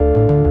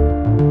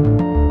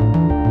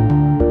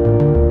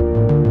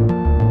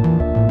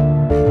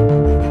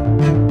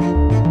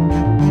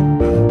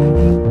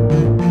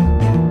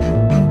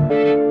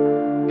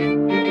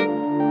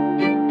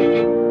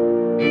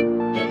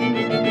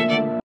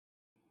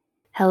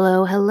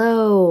Hello,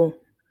 hello.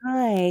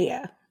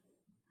 Hi.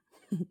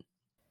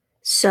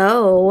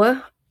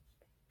 So,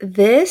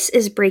 this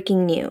is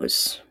breaking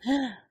news.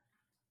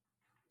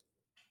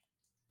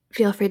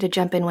 Feel free to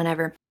jump in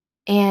whenever.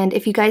 And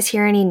if you guys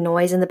hear any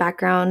noise in the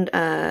background,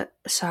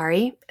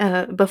 sorry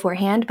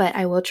beforehand, but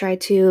I will try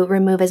to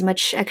remove as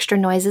much extra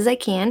noise as I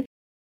can.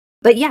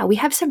 But yeah, we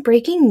have some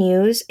breaking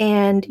news,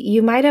 and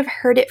you might have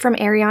heard it from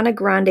Ariana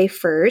Grande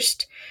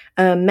first.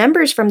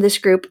 Members from this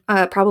group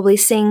probably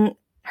sing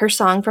her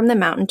song from the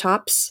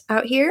mountaintops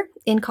out here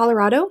in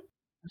Colorado.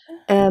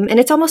 And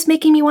it's almost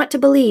making me want to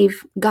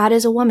believe God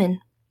is a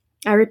woman.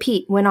 I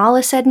repeat, when all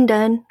is said and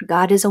done,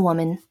 God is a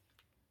woman.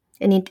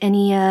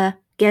 Any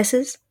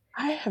guesses?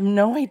 I have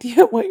no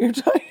idea what you're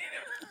talking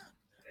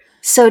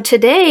So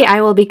today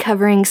I will be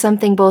covering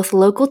something both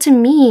local to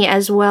me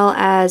as well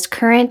as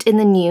current in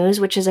the news,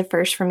 which is a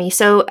first for me.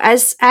 So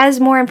as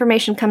more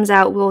information comes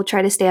out, we'll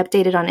try to stay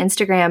updated on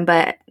Instagram.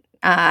 But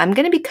I'm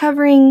going to be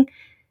covering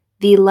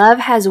the Love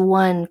Has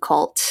Won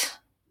cult.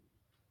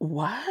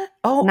 What?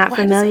 Oh, Not why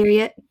does familiar that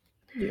yet?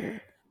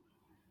 weird?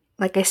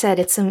 Like I said,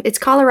 it's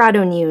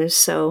Colorado news,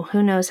 so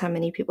who knows how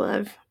many people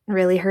have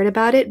really heard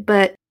about it.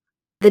 But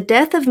the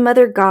death of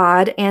Mother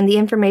God and the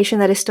information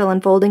that is still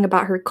unfolding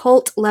about her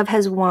cult, Love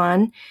Has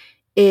Won,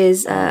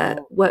 is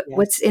Oh,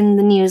 what's yes. in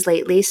the news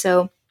lately.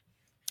 So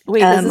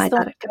Wait, is this I the one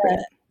thought I'd cover it.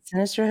 that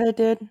Sinisterhood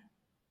did?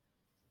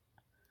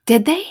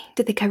 Did they?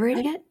 Did they cover it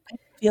I yet?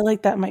 feel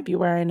like that might be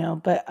where I know,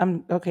 but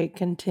okay,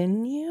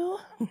 continue.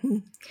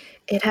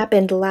 It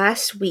happened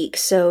last week.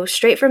 So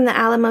straight from the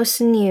Alamos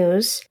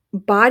News.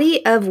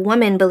 Body of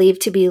woman believed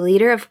to be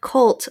leader of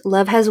cult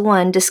Love Has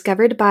Won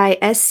discovered by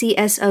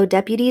SCSO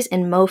deputies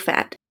in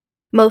Moffat.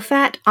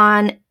 Moffat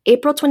on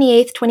April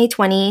 28th,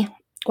 2020.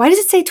 Why does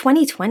it say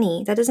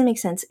 2020? That doesn't make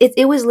sense.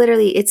 It was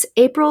literally, it's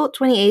April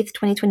 28th,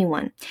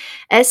 2021.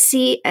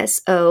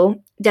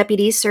 SCSO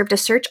deputies served a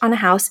search on a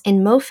house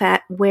in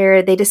Moffat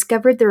where they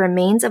discovered the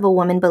remains of a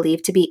woman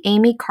believed to be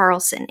Amy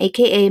Carlson,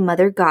 aka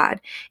Mother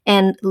God,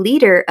 and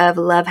leader of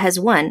Love Has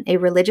Won, a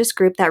religious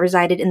group that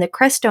resided in the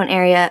Crestone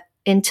area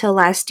until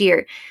last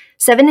year.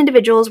 7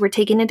 individuals were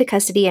taken into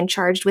custody and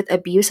charged with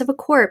abuse of a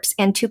corpse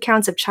and 2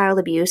 counts of child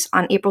abuse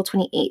on April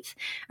 28th.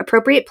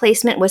 Appropriate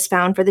placement was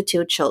found for the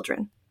 2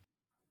 children.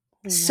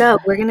 So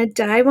we're What? going to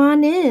dive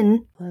on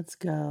in. Let's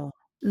go.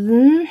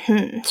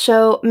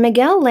 So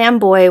Miguel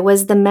Lamboy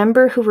was the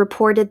member who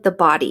reported the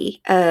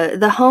body.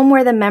 The home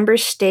where the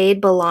members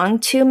stayed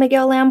belonged to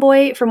Miguel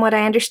Lamboy, from what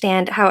I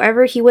understand.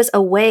 However, he was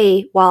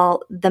away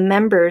while the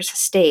members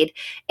stayed.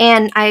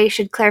 And I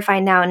should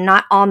clarify now,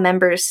 not all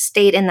members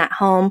stayed in that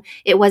home.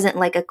 It wasn't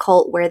like a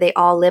cult where they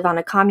all live on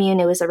a commune.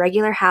 It was a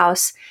regular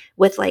house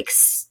with like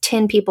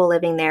 10 people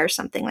living there or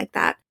something like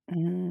that.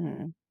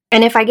 Mm.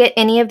 And if I get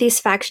any of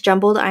these facts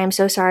jumbled, I am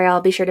so sorry. I'll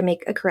be sure to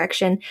make a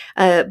correction.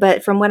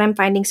 But from what I'm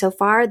finding so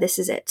far, this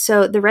is it.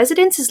 So the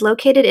residence is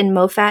located in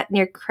Moffat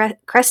near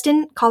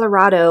Creston,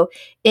 Colorado,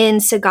 in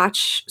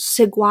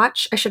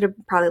Saguache. I should have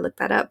probably looked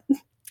that up.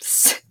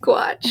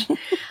 Saguache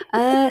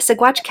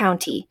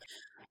County.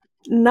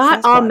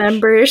 Not all Sasquatch.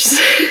 members.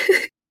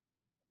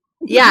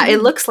 Yeah,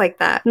 it looks like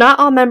that. Not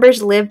all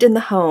members lived in the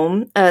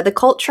home. The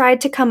cult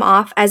tried to come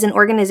off as an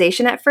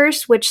organization at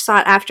first, which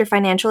sought after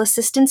financial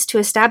assistance to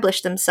establish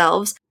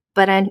themselves.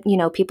 But,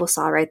 people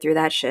saw right through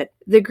that shit.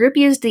 The group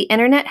used the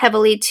internet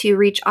heavily to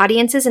reach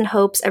audiences in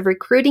hopes of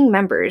recruiting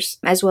members,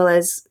 as well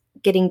as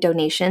getting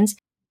donations.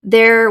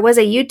 There was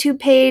a YouTube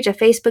page, a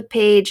Facebook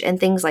page, and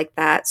things like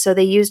that. So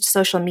they used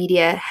social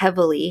media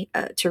heavily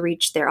to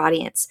reach their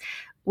audience.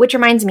 Which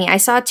reminds me, I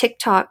saw a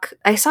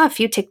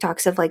few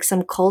TikToks of like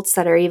some cults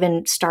that are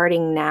even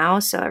starting now.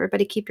 So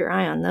everybody keep your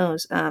eye on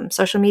those.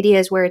 Social media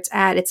is where it's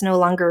at. It's no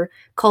longer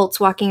cults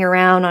walking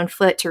around on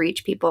foot to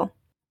reach people.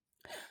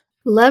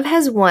 Love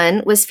Has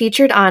Won was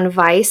featured on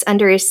Vice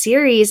under a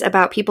series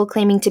about people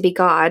claiming to be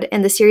God,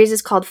 and the series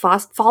is called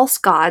False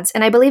Gods.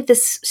 And I believe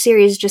this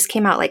series just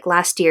came out like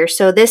last year.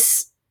 So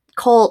this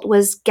cult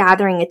was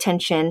gathering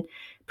attention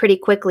pretty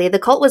quickly. The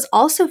cult was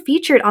also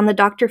featured on the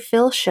Dr.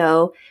 Phil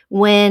show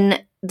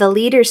when the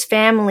leader's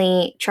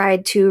family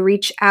tried to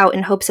reach out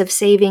in hopes of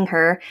saving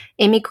her,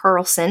 Amy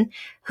Carlson,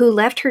 who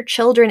left her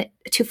children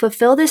to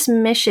fulfill this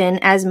mission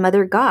as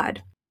Mother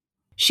God.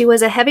 She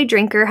was a heavy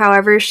drinker,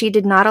 however, she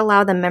did not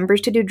allow the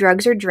members to do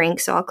drugs or drink,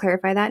 so I'll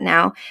clarify that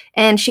now.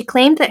 And she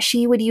claimed that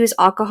she would use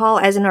alcohol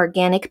as an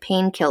organic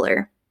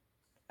painkiller.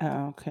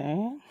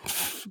 Okay.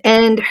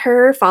 And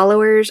her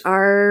followers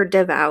are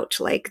devout.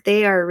 Like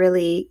they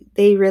really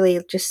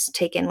just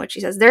take in what she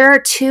says. There are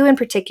 2 in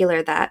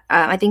particular that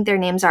I think their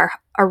names are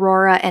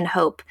Aurora and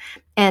Hope.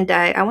 And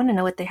I want to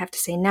know what they have to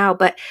say now.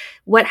 But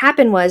what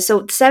happened was,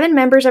 so 7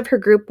 members of her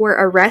group were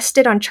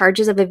arrested on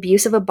charges of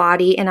abuse of a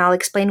body, and I'll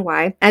explain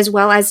why, as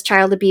well as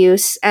child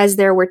abuse, as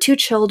there were 2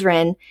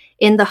 children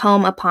in the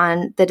home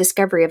upon the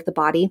discovery of the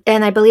body.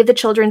 And I believe the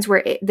children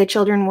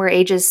were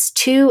ages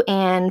 2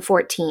 and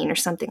 14 or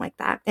something like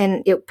that.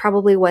 And it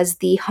probably was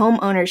the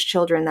homeowner's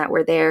children that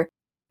were there,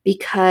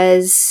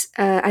 because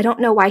I don't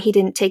know why he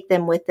didn't take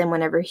them with him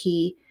whenever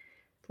he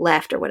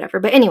left or whatever.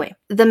 But anyway,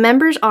 the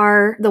members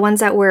are the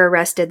ones that were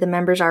arrested. The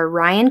members are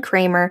Ryan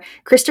Kramer,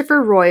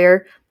 Christopher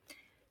Royer,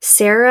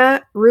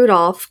 Sarah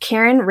Rudolph,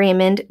 Karen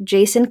Raymond,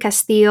 Jason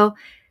Castillo,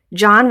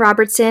 John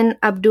Robertson,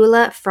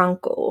 Abdullah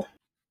Franco.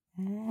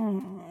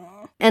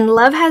 And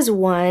Love Has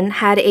Won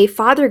had a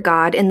father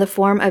god in the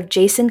form of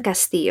Jason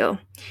Castillo.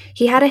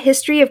 He had a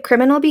history of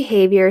criminal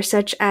behavior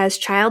such as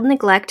child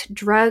neglect,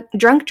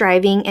 drunk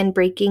driving, and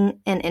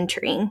breaking and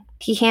entering.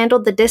 He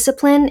handled the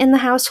discipline in the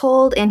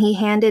household, and he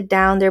handed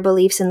down their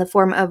beliefs in the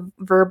form of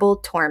verbal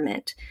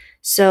torment.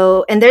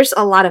 So, and there's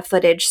a lot of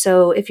footage.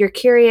 So if you're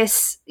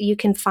curious, you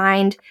can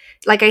find,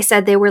 like I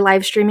said, they were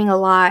live streaming a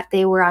lot.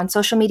 They were on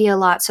social media a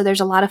lot. So there's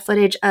a lot of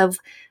footage of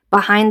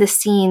behind the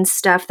scenes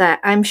stuff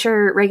that I'm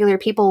sure regular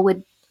people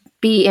would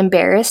be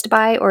embarrassed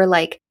by, or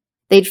like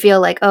they'd feel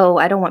like, oh,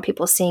 I don't want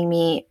people seeing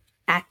me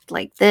act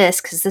like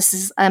this because this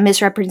is a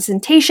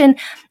misrepresentation,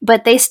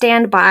 but they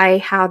stand by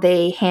how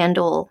they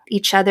handle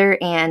each other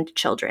and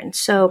children.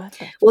 So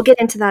we'll get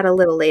into that a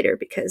little later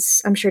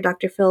because I'm sure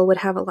Dr. Phil would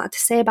have a lot to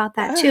say about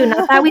that too.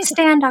 Not that we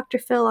stand Dr.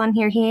 Phil on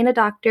here. He ain't a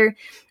doctor.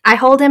 I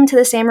hold him to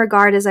the same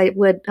regard as I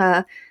would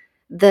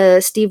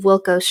the Steve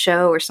Wilkos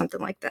show or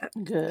something like that.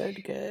 Good,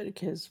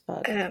 because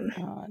fuck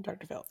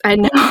Dr. Phil. I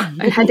know.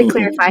 I had to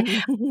clarify.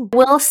 I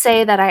will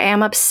say that I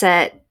am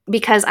upset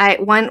because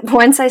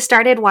once I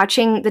started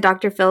watching the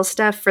Dr. Phil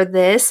stuff for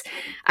this,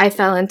 I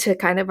fell into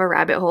kind of a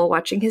rabbit hole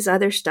watching his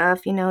other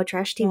stuff,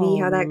 trash TV,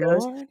 how that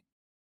goes.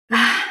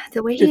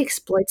 The way he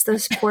exploits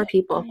those poor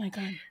people. Oh my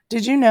God.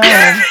 Did you know?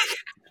 I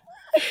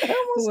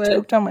almost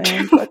choked on my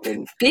own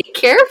fucking... Be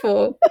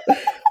careful.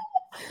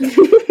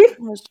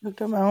 Almost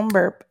choked on my own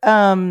burp.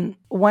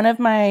 One of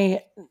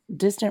my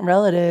distant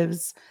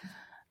relatives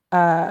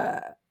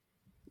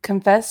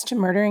confessed to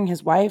murdering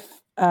his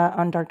wife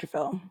on Dr.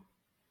 Phil.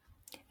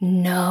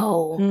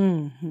 No.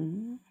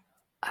 Mm-hmm.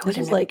 This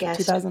was like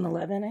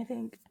 2011, I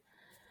think.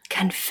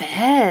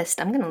 Confessed.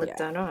 I'm going to look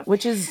that up.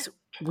 Which is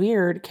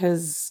weird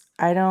because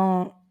I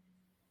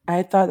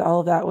thought all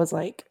of that was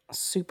like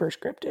super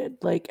scripted.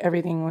 Like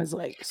everything was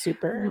like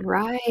super.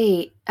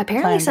 Right.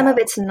 Apparently some of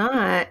it's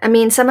not. I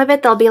mean, some of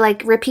it they'll be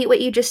like, repeat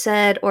what you just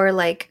said, or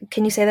like,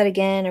 can you say that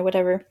again or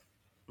whatever?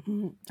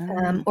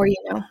 Or,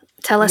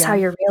 tell us how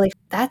you're really.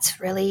 That's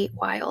really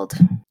wild.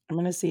 I'm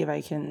going to see if I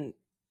can.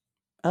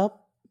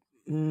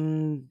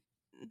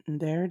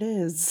 There it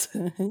is.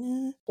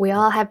 We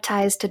all have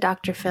ties to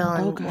Dr. Phil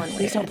in one way.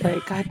 Please don't play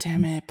it. God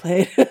damn it.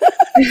 Play it.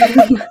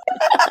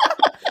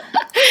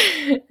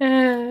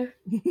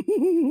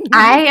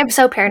 I am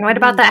so paranoid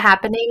about that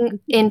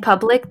happening in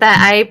public that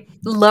I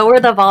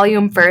lower the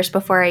volume first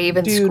before I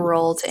even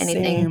scroll to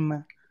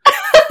anything.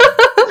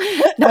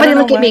 Nobody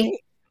look at me.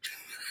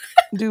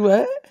 Do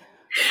what?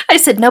 I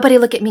said, nobody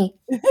look at me.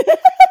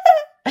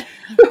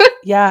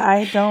 Yeah,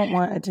 I don't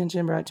want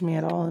attention brought to me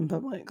at all in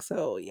public,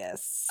 so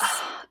yes.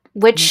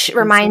 Which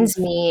reminds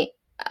me,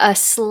 a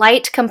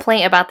slight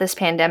complaint about this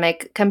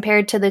pandemic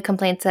compared to the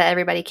complaints that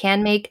everybody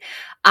can make.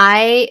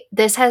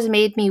 This has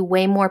made me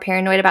way more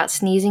paranoid about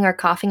sneezing or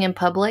coughing in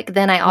public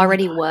than I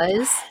already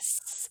was.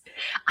 Yes.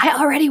 I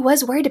already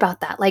was worried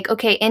about that. Like,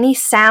 okay, any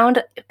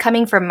sound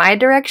coming from my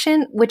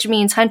direction, which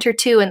means Hunter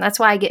too, and that's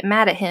why I get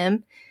mad at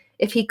him.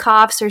 If he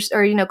coughs or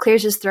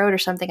clears his throat or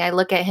something, I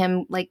look at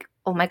him like,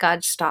 oh my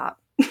God, stop.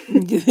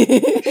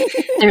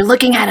 They're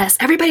looking at us.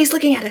 Everybody's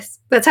looking at us.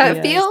 That's how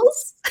it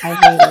feels. I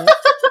hate it.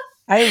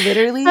 I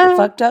literally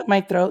fucked up my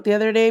throat the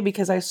other day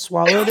because I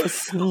swallowed a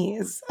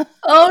sneeze.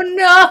 Oh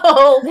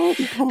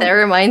no. That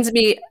reminds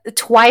me,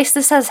 twice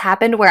this has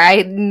happened where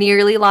I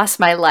nearly lost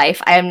my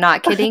life. I am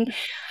not kidding.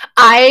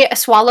 I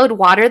swallowed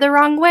water the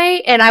wrong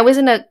way and I was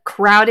in a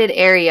crowded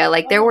area.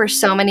 Like there were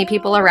so many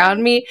people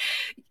around me.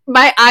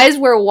 My eyes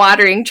were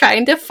watering,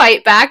 trying to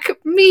fight back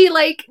me,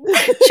 like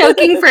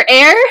choking for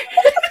air.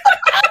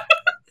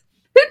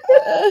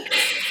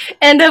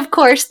 And of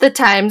course, the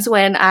times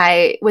when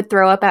I would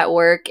throw up at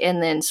work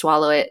and then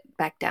swallow it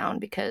back down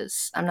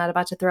because I'm not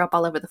about to throw up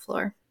all over the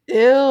floor.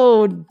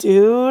 Ew,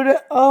 dude.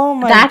 Oh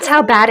my God. That's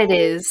how bad it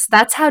is.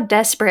 That's how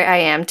desperate I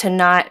am to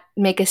not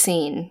make a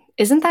scene.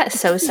 Isn't that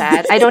so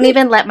sad? I don't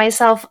even let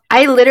myself.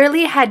 I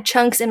literally had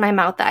chunks in my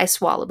mouth that I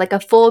swallowed, like a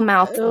full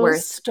mouth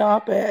worth.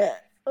 Stop it.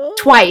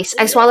 Twice.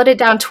 I swallowed it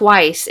down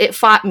twice. It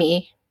fought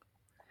me.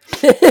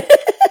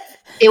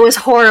 It was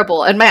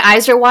horrible. And my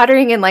eyes are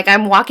watering and like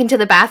I'm walking to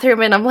the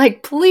bathroom and I'm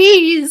like,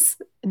 please.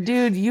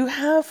 Dude, you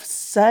have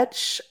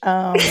such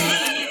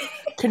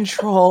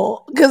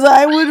control. Because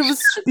I would have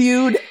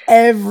spewed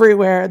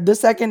everywhere. The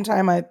second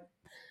time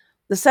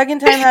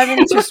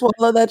having to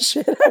swallow that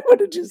shit, I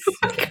would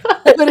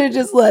have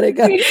just let it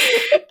go.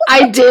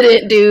 I did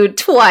it, dude,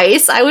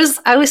 twice. I was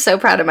so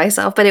proud of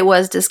myself, but it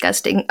was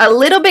disgusting. A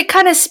little bit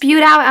kind of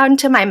spewed out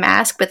into my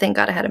mask, but thank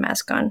God I had a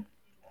mask on.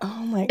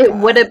 Oh my God. It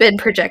would have been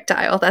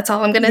projectile. That's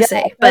all I'm gonna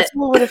say. That's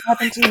what would have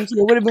happened to me too.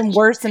 It would have been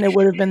worse than it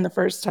would have been the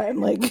first time.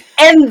 Like,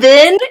 and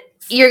then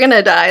you're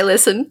gonna die.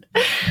 Listen,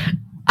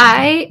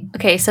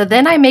 so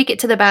then I make it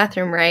to the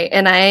bathroom, right?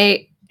 And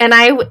I And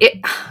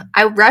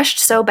I rushed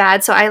so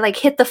bad, so I like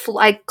hit the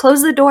I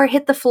closed the door,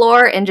 hit the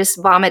floor, and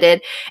just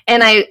vomited.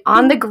 And I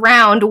on the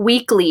ground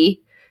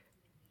weakly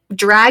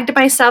dragged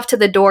myself to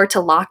the door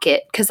to lock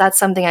it because that's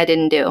something I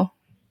didn't do.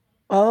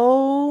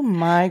 Oh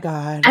my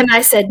God. And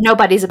I said,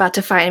 nobody's about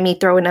to find me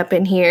throwing up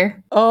in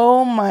here.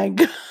 Oh my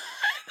God.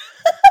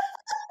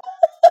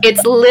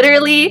 It's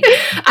literally,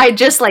 I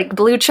just like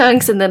blew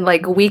chunks and then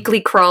like weakly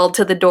crawled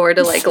to the door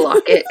to like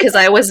lock it because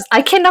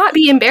I cannot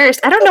be embarrassed.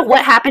 I don't know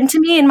what happened to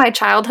me in my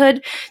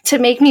childhood to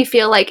make me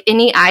feel like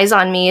any eyes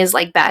on me is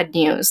like bad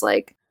news.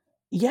 Like,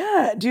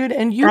 yeah, dude.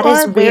 And you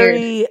are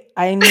very,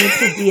 I need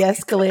to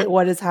de-escalate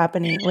what is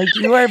happening. Like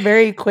you are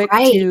very quick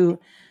to,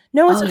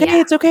 no, it's okay.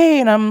 Yeah. It's okay.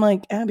 And I'm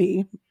like,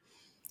 Abby.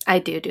 I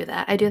do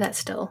that. I do that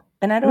still.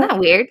 And I don't. Isn't that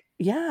weird?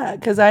 Yeah.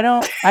 Cause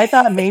I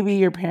thought maybe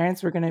your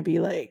parents were going to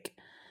be like,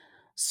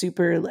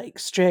 super like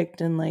strict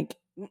and like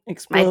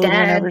explode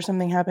whenever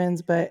something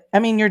happens, but I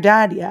mean your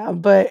dad, yeah,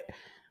 but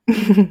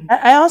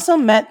I also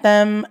met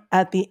them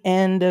at the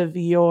end of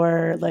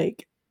your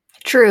like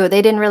true,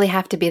 they didn't really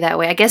have to be that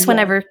way. I guess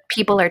whenever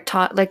people are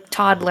taught like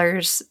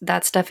toddlers,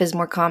 that stuff is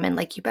more common,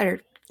 like you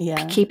better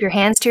keep your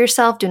hands to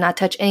yourself, do not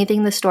touch anything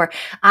in the store.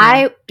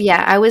 I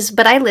was,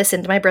 but I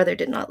listened. My brother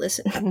did not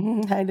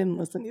listen. I didn't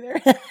listen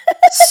either.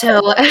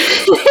 So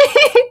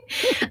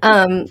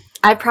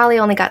I probably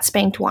only got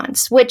spanked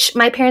once, which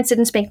my parents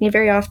didn't spank me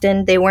very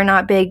often. They were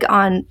not big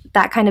on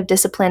that kind of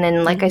discipline.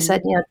 And like I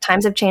said, you know,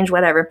 times have changed,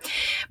 whatever.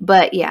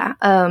 But yeah,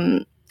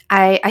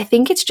 I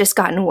think it's just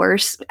gotten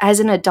worse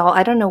as an adult.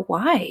 I don't know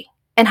why.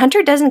 And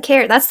Hunter doesn't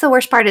care. That's the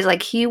worst part is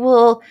like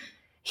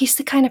he's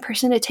the kind of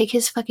person to take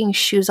his fucking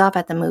shoes off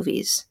at the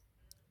movies.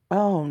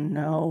 Oh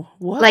no.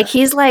 What? Like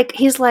he's like,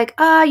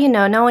 you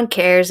know, no one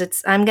cares.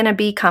 I'm going to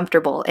be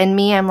comfortable. And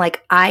me, I'm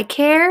like, I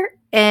care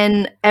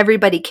and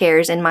everybody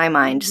cares in my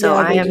mind. So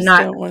I am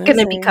not going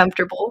to be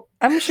comfortable.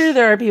 I'm sure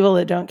there are people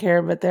that don't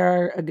care, but there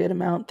are a good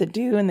amount that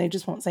do and they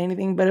just won't say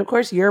anything. But of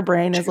course your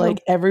brain is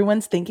like,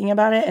 everyone's thinking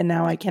about it and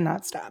now I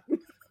cannot stop.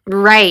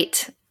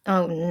 Right.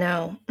 Oh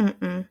no.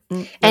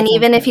 And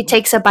even if he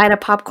takes a bite of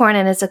popcorn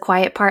and it's a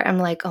quiet part, I'm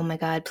like, oh my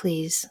God,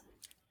 please.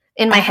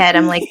 In my head,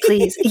 I'm like,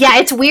 please. Yeah,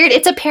 it's weird.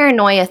 It's a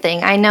paranoia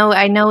thing. I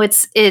know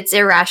it's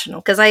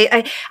irrational because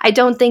I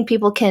don't think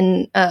people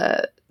can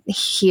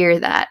hear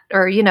that,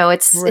 or you know,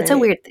 it's a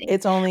weird thing.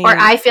 It's only, or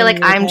I feel like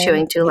I'm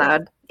chewing too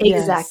loud.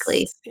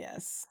 Exactly.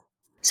 Yes.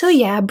 So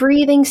yeah,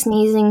 breathing,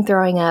 sneezing,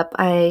 throwing up,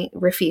 I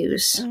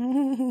refuse.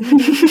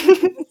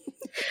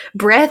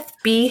 Breath,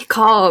 be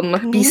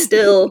calm, be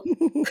still.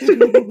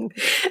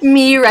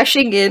 Me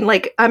rushing in,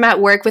 like I'm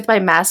at work with my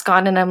mask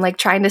on and I'm like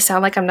trying to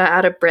sound like I'm not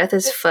out of breath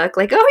as fuck.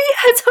 Like, oh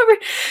yeah,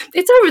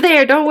 it's over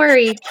there. Don't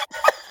worry.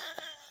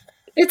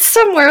 It's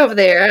somewhere over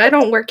there. I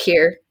don't work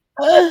here.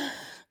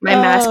 My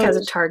mask has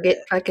a Target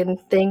fucking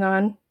thing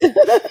on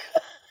it.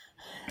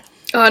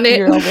 You're all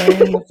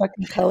wearing the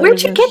fucking colors.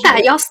 Where'd you get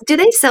that? Y'all, do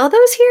they sell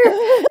those here?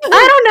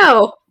 I don't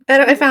know.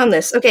 I found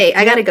this. Okay,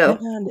 I gotta go. I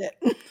found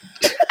it.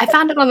 I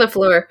found it on the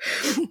floor.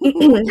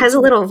 It has a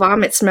little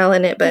vomit smell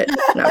in it, but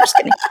no, I'm just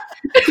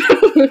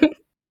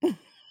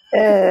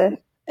kidding.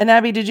 And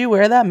Abby, did you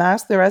wear that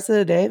mask the rest of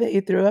the day that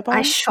you threw up on?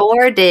 I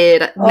sure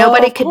did.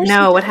 Nobody could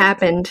know what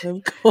happened.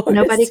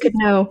 Nobody could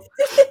know.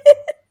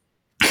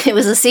 It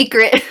was a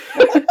secret.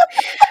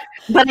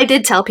 But I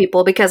did tell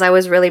people because I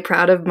was really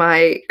proud of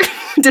my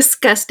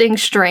disgusting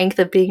strength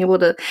of being able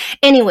to.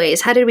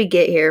 Anyways, how did we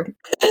get here?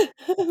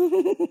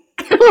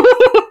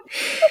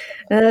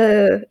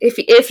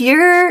 If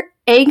you're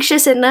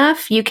anxious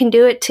enough, you can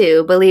do it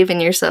too. Believe in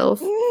yourself.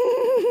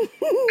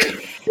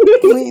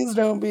 Please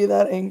don't be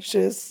that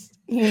anxious.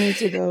 You need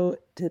to go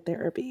to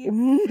therapy.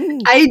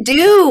 I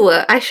do.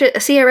 I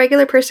should see a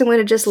regular person would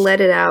have just let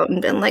it out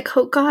and been like,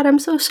 "Oh God, I'm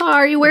so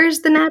sorry.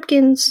 Where's the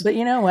napkins?" But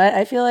you know what?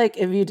 I feel like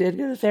if you did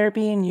go to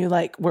therapy and you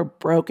like were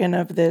broken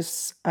of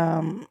this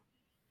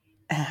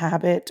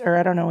habit, or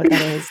I don't know what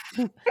that is,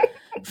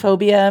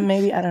 phobia,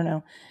 maybe, I don't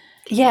know.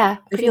 Yeah,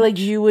 I feel like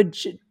you would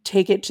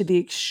take it to the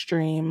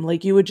extreme.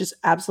 Like you would just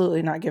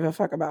absolutely not give a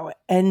fuck about what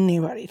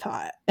anybody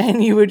thought,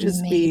 and you would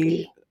just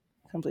be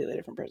a completely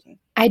different person.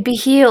 I'd be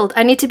healed.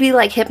 I need to be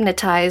like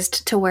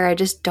hypnotized to where I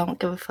just don't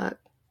give a fuck.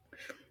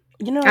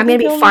 You know, I'm gonna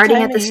be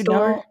farting at the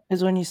store.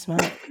 Is when you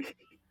smoke.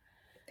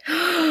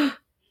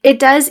 It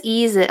does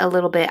ease it a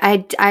little bit.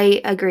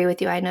 I agree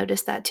with you. I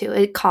noticed that too.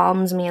 It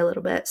calms me a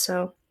little bit.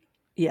 So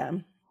yeah.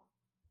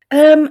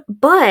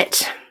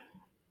 But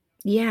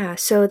yeah,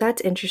 so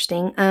that's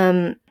interesting.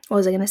 What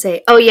was I gonna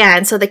say? Oh yeah,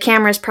 and so the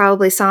cameras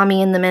probably saw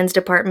me in the men's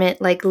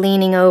department, like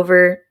leaning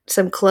over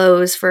some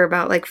clothes for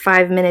about like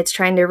 5 minutes,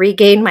 trying to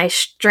regain my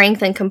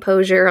strength and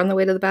composure on the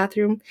way to the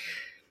bathroom,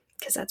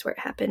 because that's where it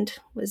happened.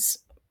 Was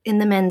in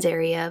the men's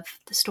area of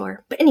the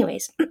store. But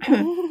anyways,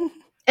 and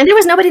there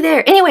was nobody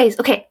there. Anyways,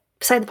 okay,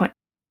 beside the point.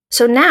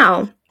 So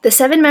now the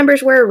 7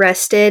 members were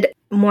arrested.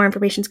 More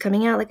information's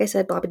coming out, like I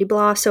said, blah blah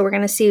blah. So we're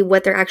gonna see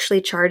what they're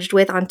actually charged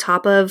with on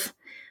top of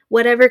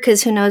whatever,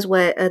 because who knows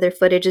what other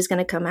footage is going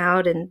to come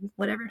out and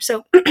whatever.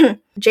 So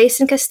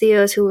Jason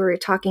Castillo is who we were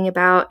talking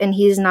about, and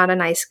he's not a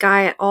nice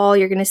guy at all.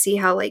 You're going to see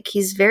how like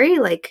he's very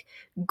like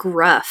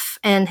gruff,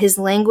 and his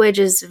language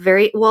is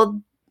very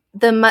well.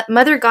 The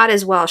mother god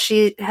as well,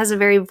 she has a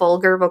very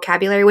vulgar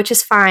vocabulary, which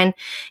is fine.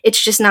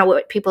 It's just not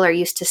what people are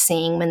used to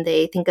seeing when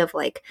they think of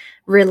like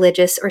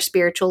religious or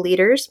spiritual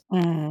leaders.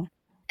 Mm.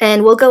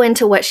 And we'll go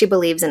into what she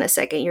believes in a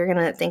second. You're going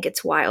to think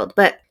it's wild.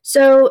 But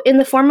so in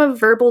the form of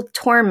verbal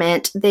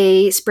torment,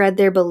 they spread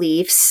their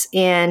beliefs.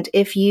 And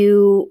if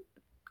you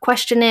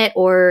question it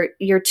or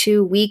you're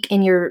too weak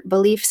in your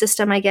belief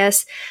system, I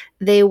guess,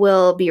 they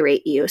will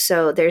berate you.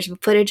 So there's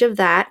footage of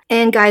that.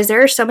 And guys,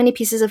 there are so many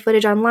pieces of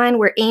footage online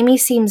where Amy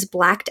seems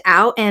blacked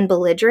out and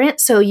belligerent.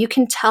 So you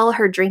can tell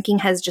her drinking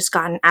has just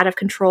gotten out of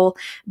control.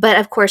 But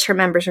of course, her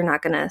members are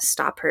not going to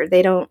stop her.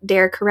 They don't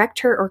dare correct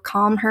her or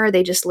calm her.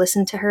 They just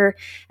listen to her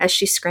as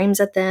she screams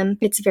at them.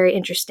 It's very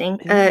interesting.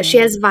 She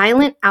has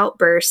violent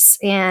outbursts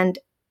and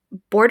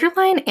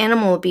borderline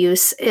animal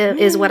abuse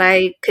is what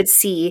I could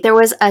see. There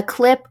was a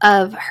clip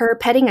of her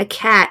petting a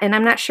cat, and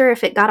I'm not sure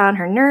if it got on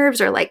her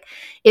nerves or like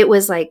it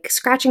was like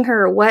scratching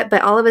her or what,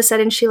 but all of a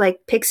sudden she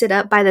like picks it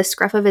up by the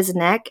scruff of his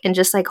neck and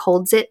just like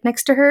holds it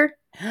next to her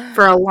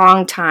for a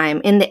long time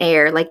in the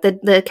air. Like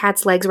the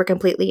cat's legs were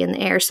completely in the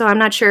air. So I'm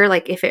not sure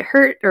like if it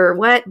hurt or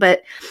what,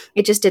 but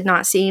it just did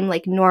not seem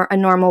like a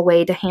normal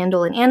way to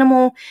handle an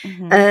animal.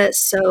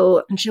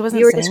 So and she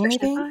wasn't saying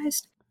anything?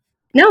 Advised.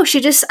 No,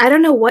 she just, I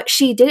don't know what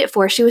she did it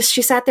for. She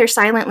sat there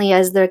silently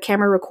as the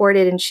camera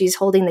recorded and she's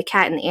holding the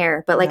cat in the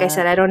air. But like I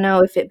said, I don't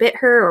know if it bit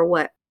her or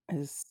what.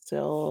 It's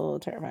still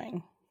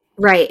terrifying.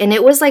 Right. And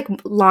it was like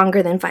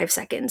longer than 5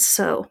 seconds.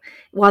 So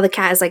while the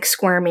cat is like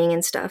squirming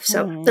and stuff.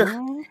 So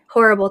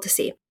horrible to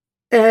see.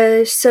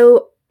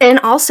 And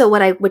also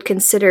what I would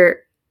consider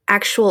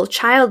actual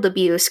child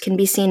abuse can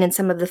be seen in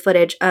some of the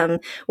footage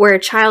where a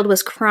child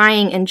was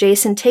crying and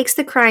Jason takes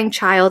the crying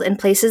child and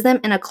places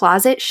them in a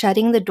closet,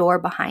 shutting the door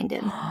behind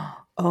him.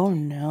 Oh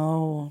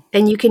no.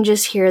 And you can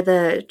just hear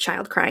the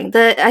child crying.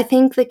 I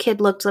think the kid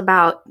looked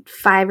about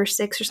 5 or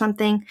 6 or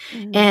something,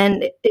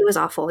 and it was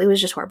awful. It was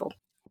just horrible.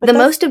 But the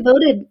most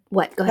devoted,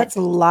 what? Go ahead. That's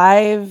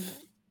live.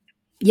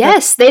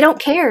 Yes, they don't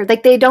care.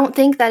 Like they don't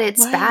think that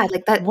it's bad.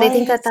 Like that, they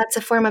think that that's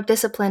a form of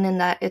discipline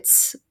and that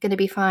it's going to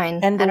be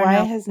fine. And why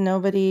has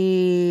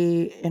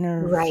nobody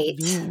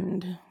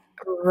intervened?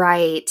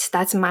 Right.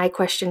 That's my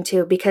question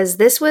too, because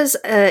this was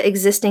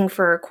existing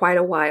for quite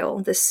a while.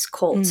 This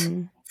cult,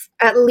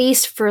 at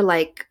least for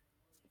like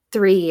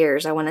 3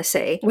 years, I want to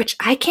say. Which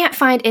I can't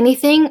find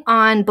anything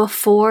on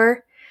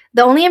before.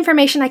 The only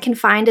information I can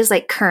find is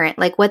like current,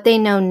 like what they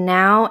know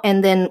now,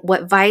 and then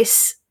what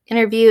Vice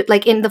interviewed,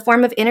 like in the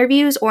form of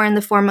interviews or in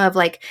the form of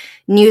like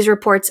news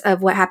reports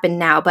of what happened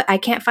now. But I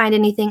can't find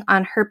anything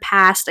on her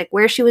past, like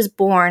where she was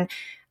born,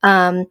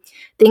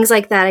 things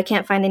like that. I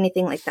can't find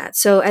anything like that.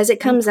 So as it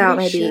comes out,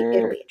 maybe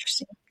it'll be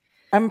interesting.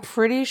 I'm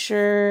pretty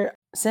sure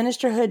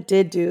Sinisterhood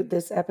did do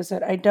this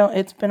episode.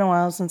 It's been a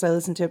while since I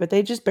listened to it, but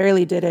they just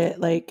barely did it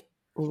like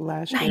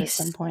last year at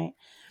some point.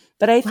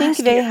 But I think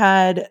they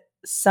had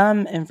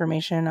some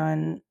information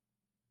on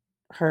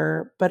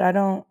her, but I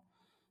don't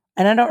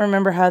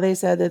remember how they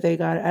said that they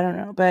got it. I don't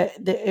know. But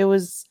it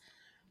was,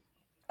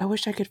 I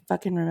wish I could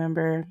fucking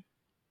remember.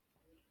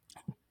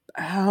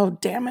 Oh,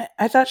 damn it.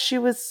 I thought she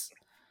was.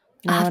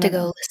 I'll have to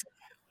go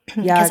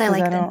listen. Yeah, because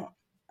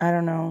I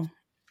don't know.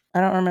 I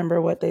don't remember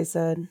what they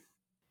said.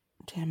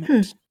 Damn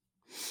it.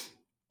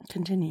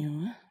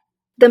 Continue.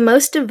 The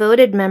most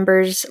devoted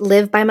members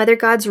live by Mother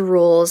God's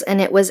rules, and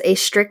it was a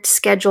strict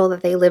schedule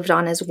that they lived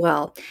on as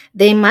well.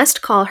 They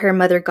must call her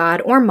Mother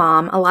God or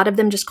Mom. A lot of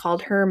them just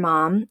called her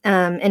Mom.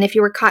 And if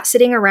you were caught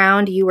sitting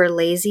around, you were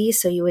lazy,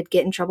 so you would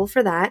get in trouble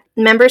for that.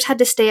 Members had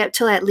to stay up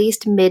till at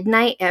least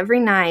midnight every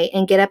night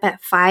and get up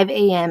at 5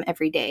 a.m.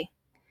 every day.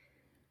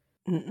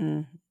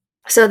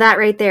 So that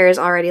right there is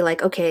already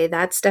like, okay,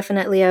 that's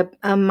definitely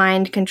a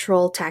mind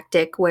control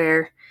tactic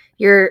where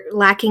you're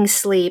lacking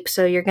sleep,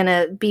 so you're going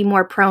to be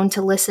more prone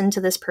to listen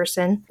to this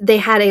person. They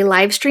had a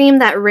live stream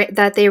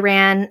that they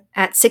ran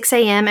at 6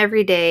 a.m.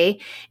 every day,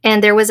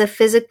 and there was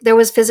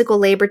physical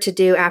labor to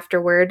do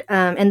afterward.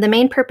 And the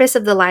main purpose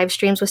of the live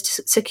streams was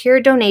to secure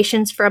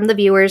donations from the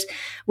viewers,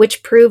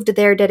 which proved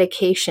their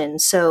dedication.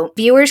 So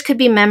viewers could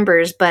be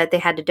members, but they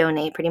had to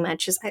donate pretty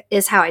much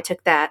is how I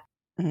took that.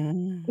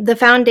 The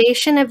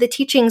foundation of the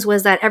teachings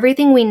was that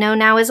everything we know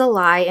now is a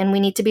lie, and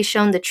we need to be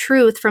shown the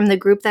truth from the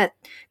group that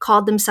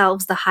called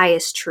themselves the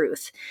highest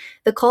truth.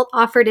 The cult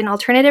offered an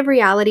alternative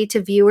reality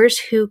to viewers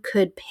who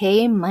could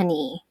pay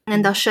money,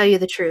 and they'll show you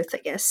the truth, I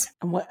guess.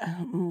 What?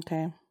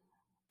 Okay.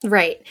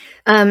 Right.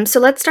 So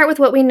let's start with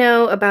what we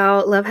know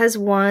about Love Has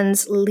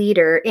Won's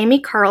leader. Amy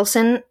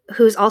Carlson,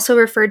 who's also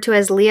referred to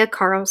as Leah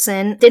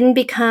Carlson, didn't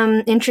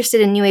become interested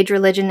in New Age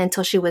religion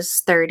until she was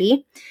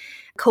 30.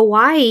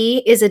 Kauai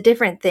is a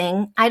different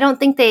thing. I don't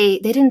think they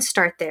didn't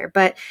start there,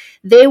 but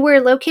they were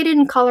located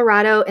in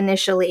Colorado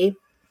initially,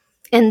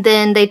 and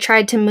then they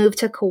tried to move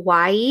to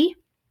Kauai,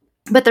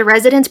 but the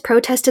residents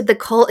protested the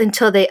cult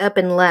until they up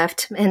and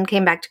left and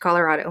came back to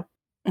Colorado.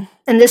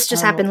 And this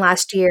just happened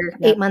last year,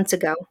 yep. 8 months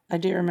ago. I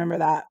do remember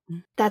that.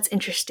 That's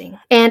interesting.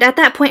 And at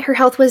that point, her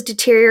health was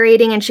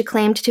deteriorating, and she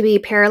claimed to be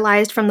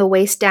paralyzed from the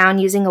waist down,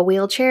 using a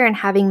wheelchair and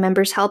having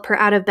members help her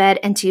out of bed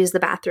and to use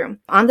the bathroom.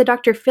 On the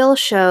Dr. Phil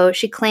show,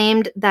 she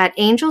claimed that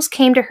angels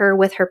came to her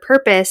with her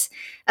purpose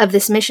of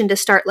this mission to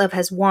start Love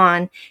Has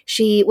Won.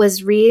 She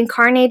was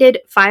reincarnated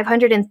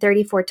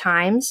 534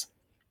 times.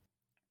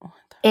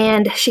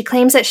 And she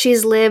claims that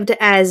she's lived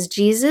as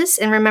Jesus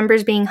and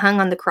remembers being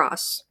hung on the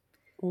cross.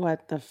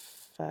 What the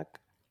fuck?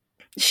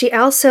 She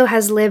also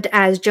has lived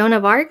as Joan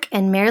of Arc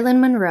and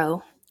Marilyn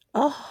Monroe.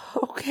 Oh,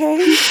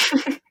 okay.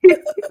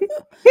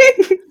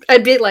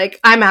 I'd be like,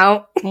 I'm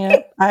out. Yeah,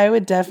 I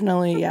would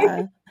definitely,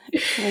 yeah.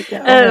 Like, all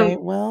right,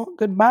 well,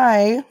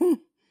 goodbye. It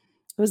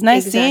was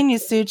nice seeing you,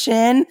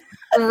 Suchin.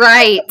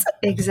 Right,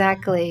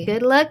 exactly.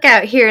 Good luck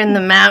out here in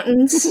the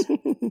mountains.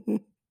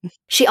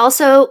 She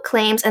also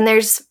claims, and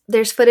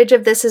there's footage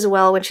of this as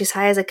well when she's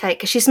high as a kite,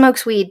 because she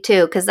smokes weed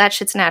too, because that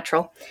shit's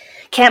natural.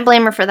 Can't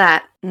blame her for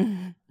that.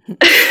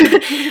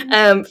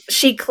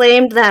 She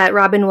claimed that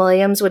Robin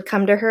Williams would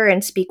come to her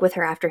and speak with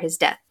her after his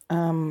death.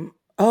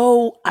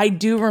 Oh, I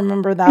do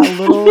remember that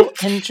little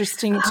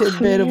interesting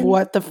tidbit of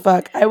what the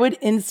fuck. I would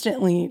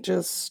instantly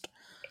just...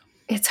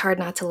 It's hard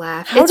not to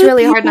laugh. It's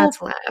really hard not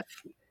to laugh.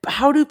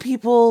 How do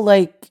people,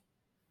 like...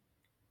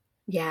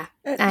 Yeah,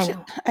 I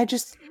know. I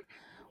just...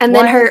 And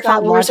then her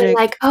followers are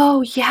like,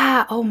 oh,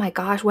 yeah. Oh, my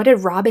gosh. What did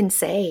Robin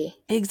say?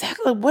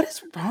 Exactly. What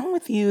is wrong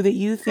with you that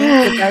you think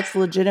that that's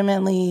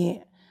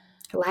legitimately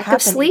lack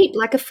of sleep,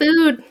 lack of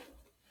food.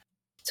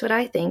 That's what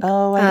I think.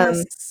 Oh, I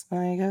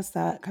guess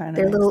that kind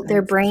of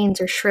their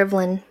brains are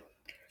shriveling.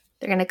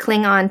 They're going to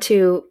cling on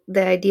to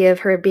the idea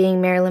of her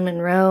being Marilyn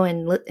Monroe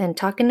and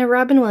talking to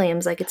Robin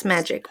Williams like it's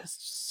magic. That's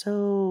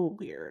so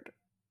weird.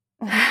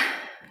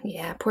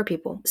 Yeah, poor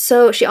people.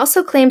 So she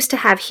also claims to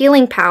have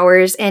healing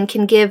powers and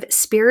can give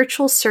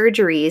spiritual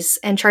surgeries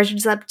and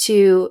charges up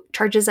to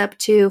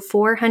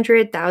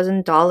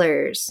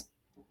 $400,000.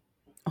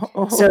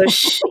 Oh.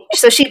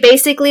 So she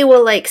basically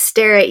will like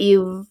stare at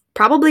you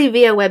probably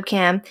via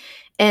webcam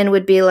and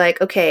would be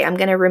like, okay, I'm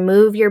going to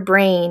remove your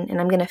brain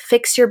and I'm going to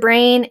fix your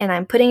brain and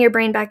I'm putting your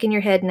brain back in your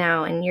head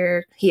now and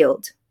you're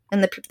healed.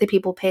 And the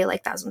people pay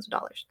like thousands of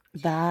dollars.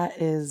 That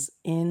is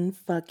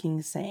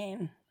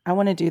in-fucking-sane. I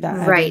want to do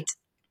that. Right.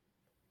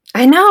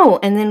 I know.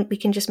 And then we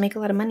can just make a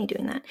lot of money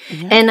doing that.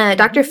 Yeah. And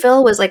Dr.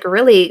 Phil was like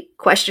really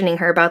questioning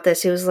her about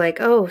this. He was like,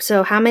 oh,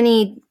 so how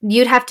many,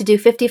 you'd have to do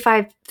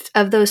 55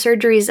 of those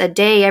surgeries a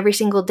day, every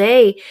single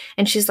day.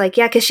 And she's like,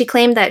 yeah, because she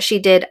claimed that she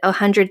did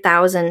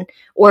 100,000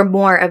 or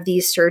more of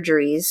these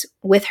surgeries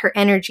with her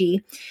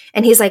energy.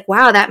 And he's like,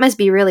 wow, that must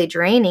be really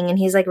draining. And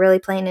he's like really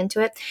playing into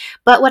it.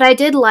 But what I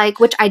did like,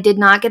 which I did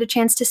not get a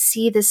chance to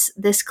see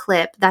this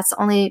clip, that's the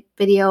only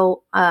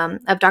video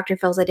of Dr.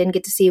 Phil's I didn't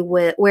get to see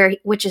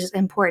which is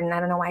important.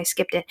 I don't know why I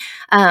skipped it.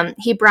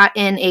 He brought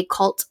in a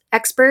cult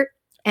expert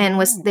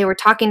and they were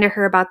talking to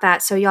her about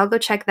that. So y'all go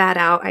check that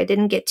out. I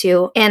didn't get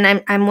to.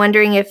 And I'm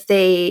wondering if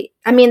they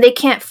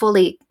can't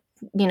fully,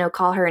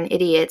 call her an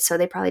idiot. So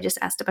they probably just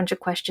asked a bunch of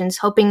questions,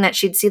 hoping that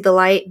she'd see the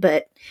light,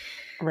 but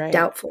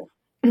doubtful.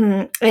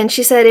 And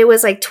she said it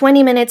was like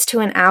 20 minutes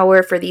to an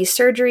hour for these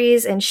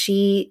surgeries. And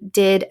she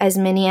did as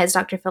many as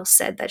Dr. Phil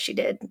said that she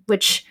did,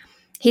 which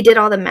he did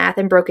all the math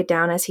and broke it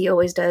down as he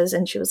always does.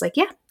 And she was like,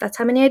 yeah, that's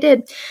how many I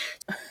did.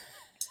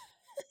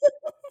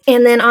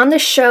 And then on the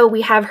show,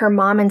 we have her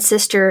mom and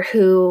sister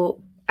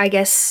who, I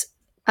guess,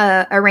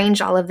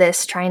 arranged all of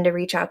this, trying to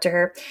reach out to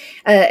her.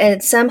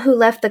 And some who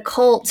left the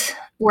cult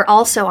were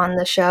also on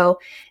the show.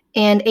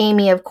 And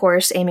Amy, of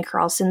course, Amy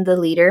Carlson, the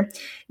leader.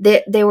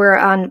 They were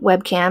on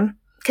webcam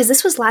because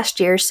this was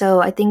last year.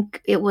 So I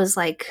think it was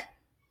like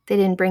they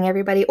didn't bring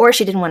everybody, or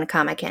she didn't want to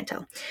come. I can't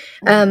tell.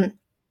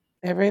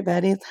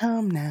 Everybody's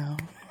home now.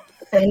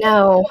 I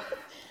know.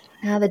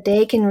 Now the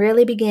day can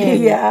really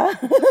begin. Yeah.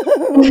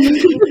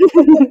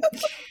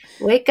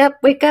 Wake up.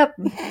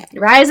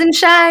 Rise and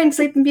shine,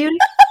 Sleeping Beauty.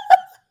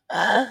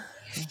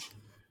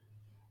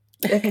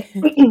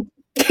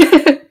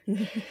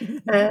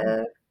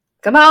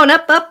 Come on,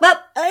 up.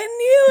 I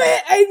knew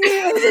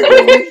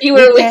it. You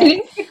were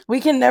waiting. We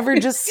can never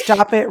just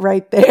stop it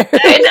right there.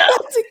 I know.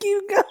 To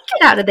keep going.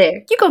 Get out of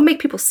there. You're going to make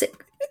people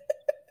sick.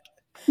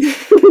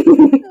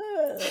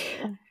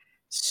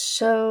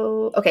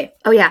 So, okay.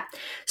 Oh, yeah.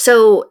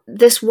 So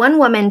this one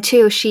woman,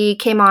 too, she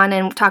came on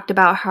and talked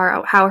about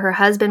how her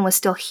husband was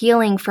still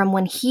healing from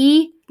when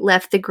he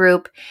left the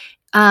group.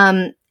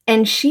 And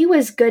she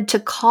was good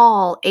to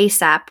call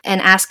ASAP and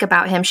ask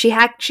about him. She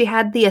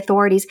had the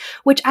authorities,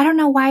 which I don't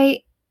know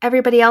why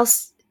everybody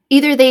else,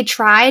 either they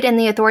tried and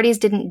the authorities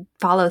didn't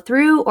follow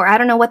through, or I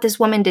don't know what this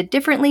woman did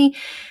differently.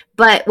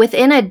 But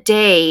within a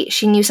day,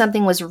 she knew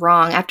something was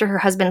wrong. After her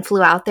husband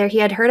flew out there, he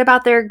had heard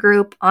about their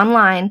group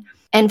online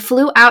and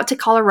flew out to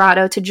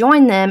Colorado to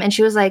join them. And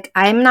she was like,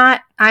 I'm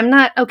not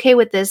okay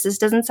with this. This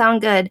doesn't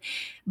sound good.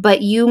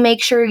 But you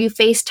make sure you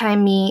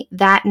FaceTime me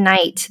that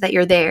night that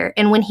you're there.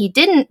 And when he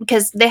didn't,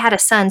 because they had a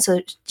son,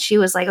 so she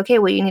was like, okay,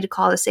 well, you need to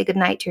call to say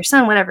goodnight to your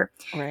son, whatever.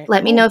 Right.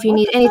 Let me know if you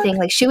need anything.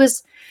 Like she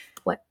was,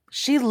 what?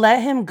 She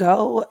let him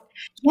go.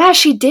 Yeah,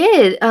 she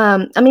did.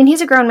 I mean,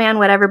 he's a grown man,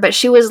 whatever, but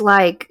she was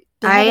like,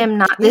 I am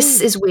not, this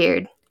is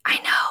weird. I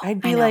know.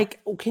 I'd be like,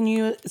 can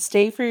you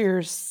stay for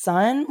your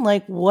son?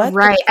 Like, what?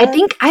 Right. I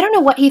don't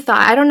know what he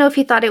thought. I don't know if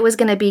he thought it was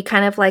going to be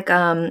kind of like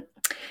a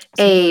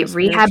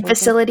rehab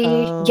facility.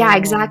 Oh. Yeah,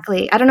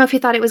 exactly. I don't know if he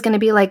thought it was going to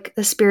be like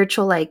a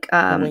spiritual, like,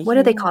 what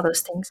do they call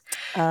those things?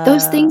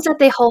 Those things that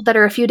they hold that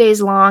are a few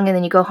days long and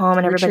then you go home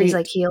and everybody's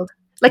like healed.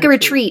 Like a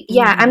retreat.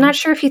 Yeah. I'm not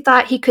sure if he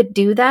thought he could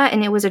do that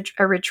and it was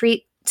a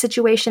retreat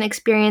situation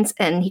experience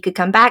and he could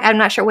come back. I'm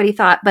not sure what he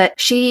thought, but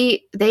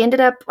they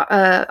ended up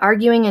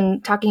arguing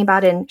and talking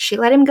about it and she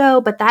let him go.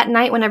 But that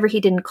night, whenever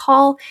he didn't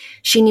call,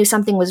 she knew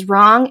something was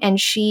wrong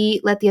and she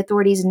let the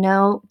authorities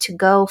know to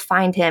go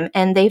find him.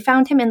 And they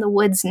found him in the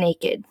woods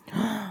naked.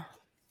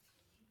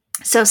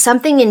 So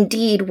something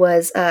indeed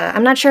was,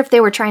 I'm not sure if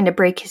they were trying to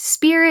break his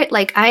spirit.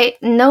 Like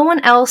no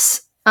one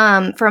else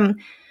from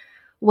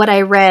what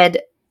I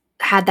read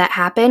had that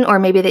happen, or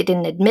maybe they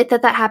didn't admit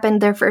that happened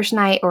their first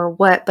night or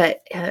what,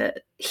 but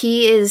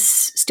he is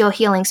still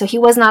healing. So he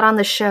was not on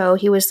the show.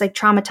 He was like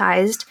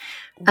traumatized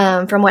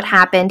from what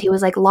happened. He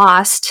was like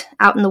lost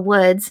out in the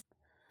woods.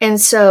 And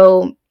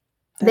so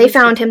they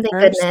found him, thank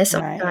goodness.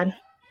 Oh God.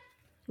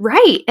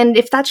 Right. And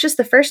if that's just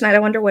the first night, I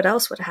wonder what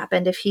else would have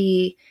happened if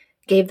he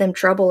gave them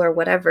trouble or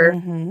whatever.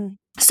 Mm-hmm.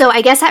 So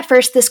I guess at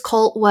first this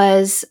cult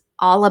was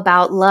all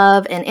about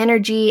love and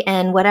energy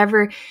and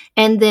whatever.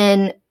 And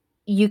then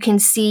you can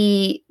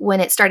see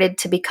when it started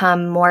to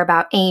become more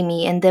about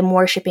Amy and them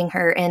worshiping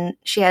her. And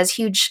she has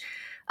huge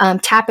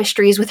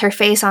tapestries with her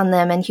face on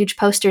them and huge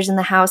posters in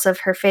the house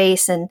of her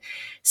face. And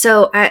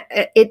so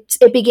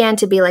it began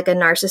to be like a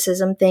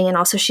narcissism thing. And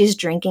also she's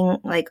drinking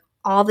like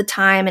all the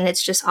time and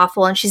it's just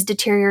awful. And she's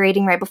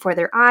deteriorating right before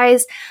their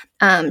eyes.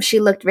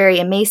 She looked very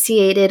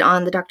emaciated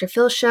on the Dr.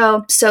 Phil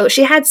show. So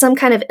she had some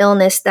kind of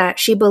illness that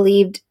she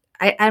believed.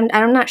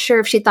 I'm not sure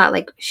if she thought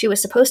like she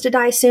was supposed to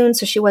die soon,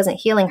 so she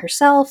wasn't healing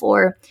herself,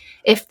 or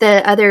if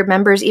the other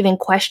members even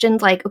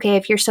questioned like, okay,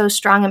 if you're so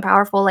strong and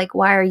powerful, like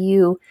why are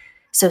you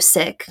so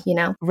sick, you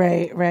know?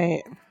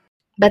 Right.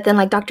 But then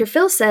like Dr.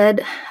 Phil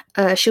said,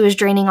 she was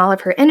draining all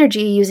of her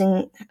energy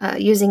using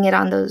it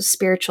on those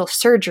spiritual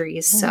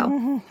surgeries.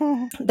 So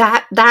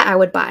that I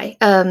would buy.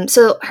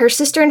 So her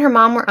sister and her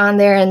mom were on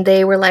there and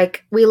they were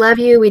like, we love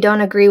you. We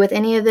don't agree with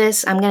any of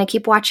this. I'm going to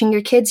keep watching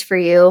your kids for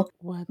you.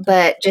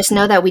 But just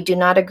know that we do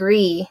not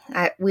agree.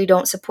 We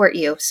don't support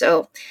you.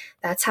 So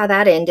that's how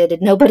that ended.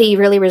 And nobody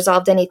really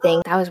resolved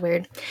anything. That was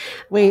weird.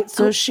 Wait,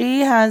 so she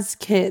has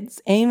kids.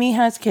 Amy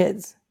has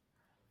kids.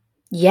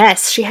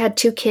 Yes, she had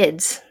 2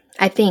 kids.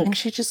 I think. And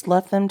she just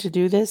left them to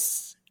do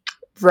this?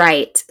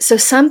 Right. So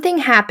something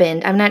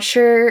happened. I'm not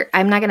sure.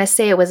 I'm not going to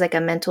say it was like a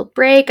mental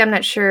break. I'm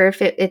not sure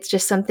if it's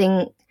just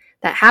something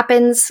that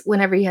happens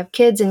whenever you have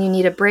kids and you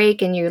need a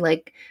break and you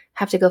like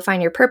have to go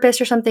find your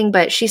purpose or something.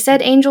 But she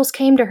said angels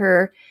came to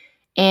her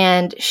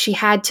and she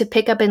had to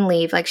pick up and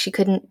leave. Like she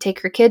couldn't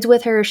take her kids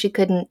with her. She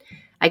couldn't,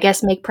 I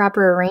guess, make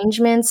proper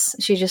arrangements.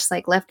 She just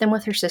like left them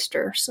with her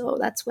sister. So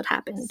that's what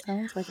happened.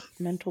 Sounds like a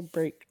mental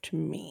break to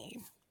me.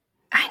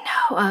 I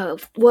know.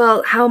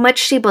 Well, how much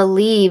she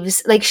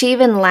believes. Like, she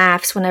even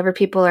laughs whenever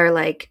people are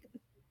like,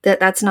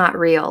 that's not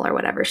real or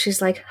whatever. She's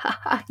like,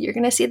 haha, you're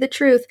going to see the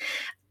truth.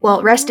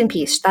 Well, rest in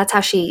peace. That's how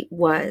she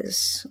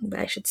was.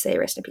 I should say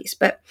rest in peace.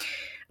 But,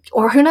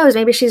 or who knows,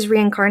 maybe she's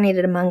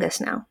reincarnated among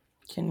us now.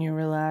 Can you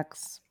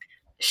relax?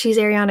 She's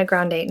Ariana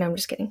Grande. No, I'm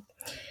just kidding.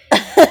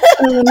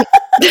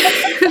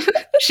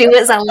 She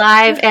was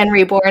alive and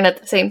reborn at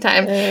the same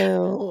time.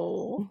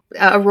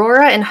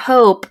 Aurora and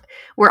Hope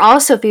were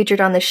also featured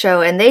on the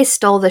show, and they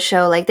stole the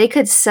show. Like, they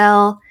could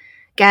sell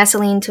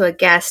gasoline to a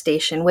gas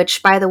station,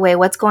 which, by the way,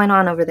 what's going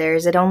on over there?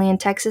 Is it only in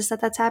Texas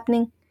that's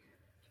happening?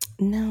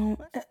 No.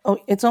 Oh,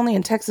 it's only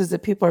in Texas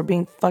that people are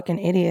being fucking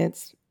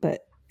idiots,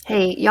 but...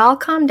 Hey, y'all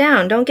calm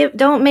down.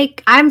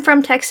 I'm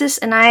from Texas,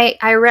 and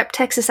I rep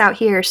Texas out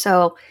here,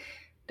 so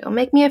don't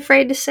make me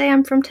afraid to say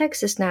I'm from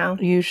Texas now.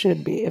 You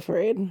should be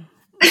afraid.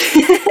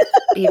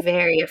 Be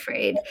very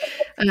afraid.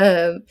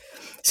 So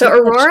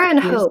Aurora and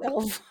Hope...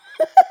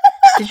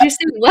 Did you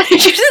say what?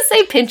 Did you just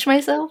say pinch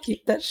myself?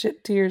 Keep that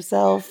shit to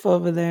yourself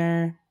over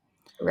there.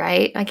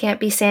 Right? I can't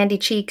be Sandy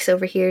Cheeks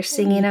over here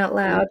singing out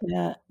loud.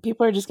 Yeah.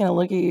 People are just going to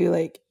look at you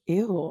like,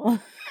 ew.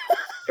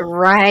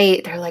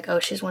 Right. They're like, oh,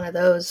 she's one of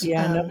those.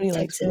 Yeah, nobody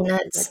likes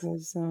nuts.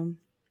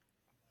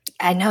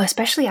 I know,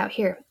 especially out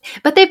here.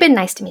 But they've been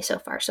nice to me so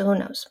far, so who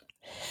knows?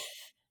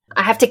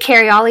 I have to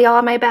carry all of y'all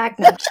on my back?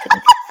 No, I'm just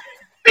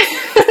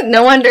kidding.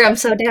 No wonder I'm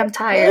so damn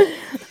tired.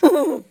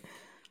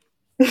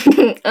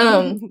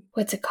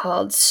 What's it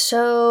called?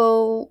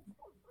 So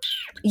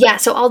yeah,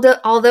 so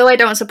although I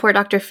don't support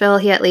Dr. Phil,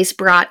 he at least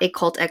brought a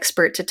cult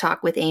expert to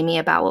talk with Amy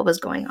about what was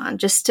going on,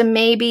 just to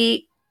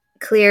maybe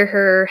clear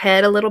her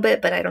head a little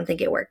bit, but I don't think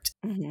it worked.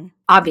 Mm-hmm.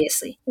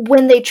 Obviously.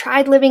 When they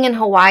tried living in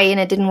Hawaii and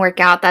it didn't work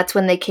out, that's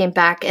when they came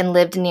back and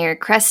lived near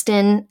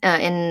Creston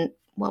in,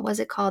 what was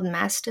it called?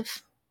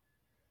 Mastiff?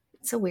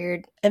 It's so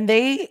weird. And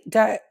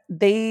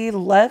they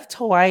left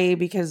Hawaii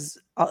because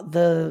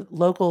the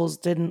locals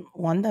didn't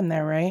want them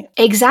there, right?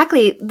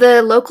 Exactly.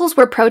 The locals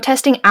were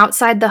protesting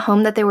outside the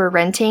home that they were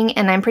renting,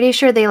 and I'm pretty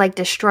sure they like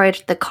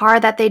destroyed the car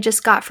that they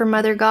just got from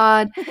Mother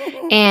God,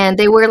 and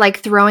they were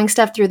like throwing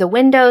stuff through the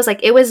windows.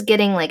 Like it was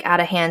getting like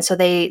out of hand, so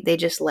they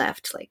just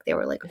left. Like they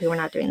were like, okay, we're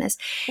not doing this.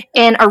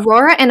 And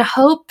Aurora and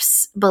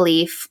Hope's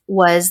belief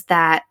was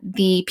that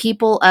the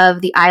people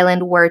of the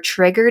island were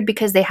triggered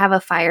because they have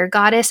a fire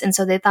goddess, and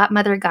so they thought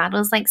Mother God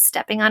was like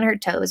stepping on her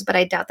toes, but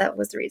I doubt that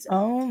was the reason.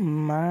 Oh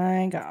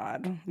my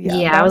God.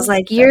 Yeah, I was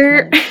like,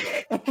 you're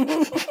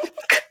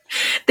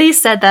they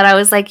said that. I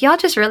was like, y'all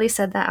just really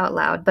said that out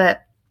loud.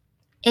 But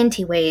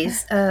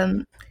anyways,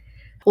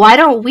 why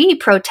don't we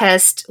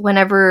protest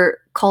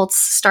whenever cults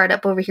start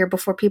up over here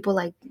before people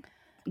like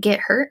get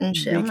hurt and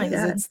shit? Because oh my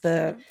God. It's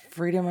the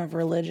freedom of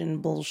religion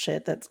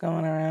bullshit that's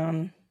going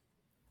around.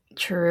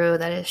 True,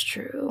 that is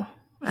true.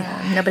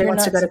 Nobody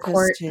wants to go to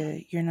court.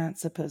 You're not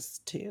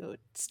supposed to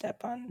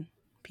step on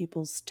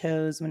people's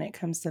toes when it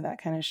comes to that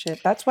kind of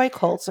shit. That's why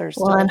cults are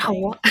still a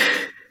thing.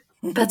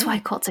 That's why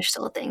cults are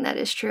still a thing. That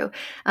is true.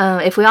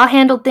 If we all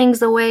handled things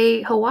the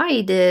way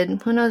Hawaii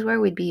did, who knows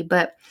where we'd be.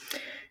 But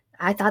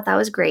I thought that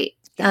was great.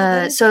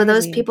 So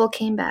those people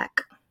came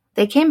back.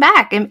 They came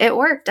back and it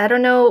worked. I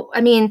don't know. I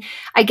mean,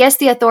 I guess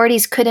the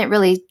authorities couldn't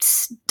really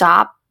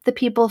stop the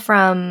people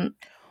from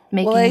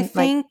making. Well, I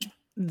think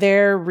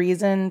their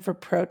reason for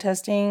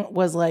protesting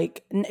was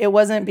like, it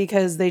wasn't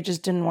because they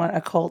just didn't want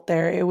a cult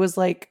there. It was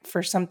like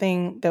for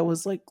something that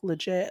was like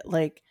legit.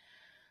 Like,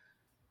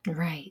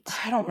 right.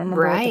 I don't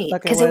remember what the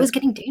fuck it was. Because it was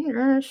getting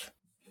dangerous.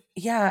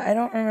 Yeah, I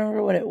don't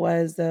remember what it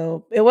was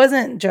though. It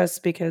wasn't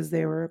just because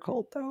they were a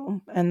cult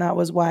though, and that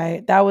was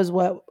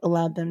what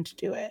allowed them to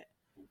do it.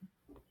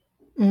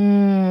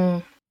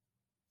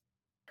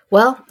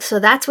 Well, so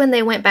that's when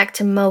they went back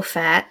to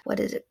Moffat. What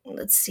is it?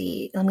 Let's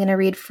see. I'm going to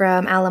read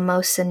from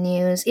Alamosa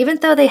News, even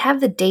though they have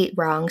the date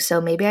wrong,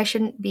 so maybe I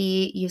shouldn't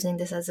be using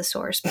this as a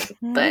source.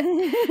 But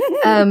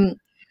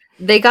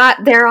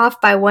they're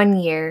off by 1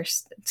 year.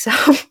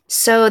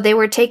 So they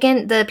were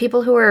taken, the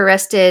people who were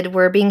arrested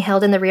were being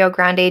held in the Rio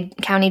Grande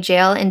County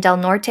Jail in Del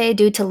Norte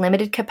due to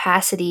limited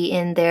capacity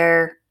in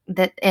their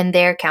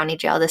county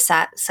jail, the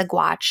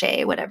Saguache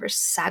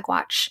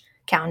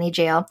County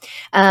Jail.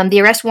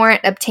 The arrest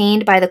warrant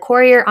obtained by the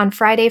Courier on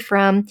Friday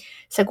from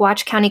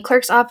Saguache County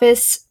Clerk's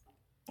Office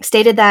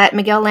stated that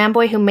Miguel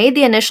Lamboy, who made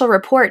the initial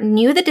report,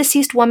 knew the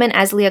deceased woman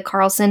as Leah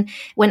Carlson.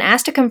 When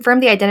asked to confirm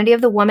the identity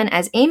of the woman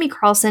as Amy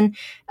Carlson,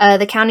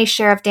 the county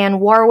sheriff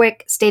Dan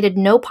Warwick stated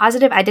no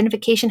positive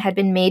identification had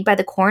been made by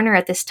the coroner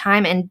at this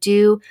time, and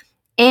due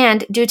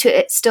to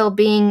it still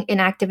being an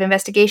active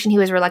investigation, he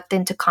was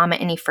reluctant to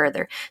comment any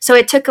further. So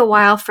it took a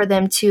while for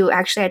them to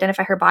actually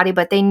identify her body,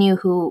 but they knew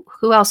who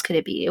else could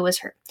it be. It was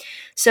her.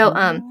 So,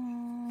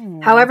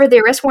 however, the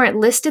arrest warrant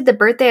listed the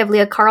birthday of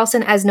Leah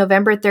Carlson as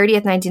November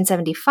 30th,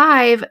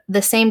 1975,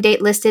 the same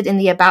date listed in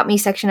the About Me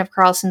section of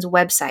Carlson's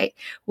website.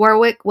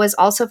 Warwick was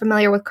also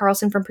familiar with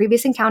Carlson from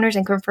previous encounters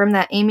and confirmed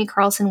that Amy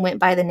Carlson went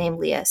by the name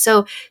Leah.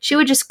 So she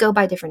would just go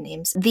by different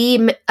names. The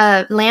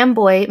Miguel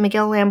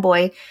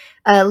Lamboy,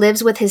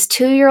 lives with his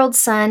 2-year-old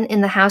son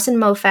in the house in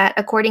Moffat.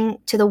 According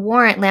to the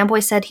warrant,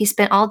 Lamboy said he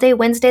spent all day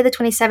Wednesday the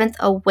 27th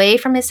away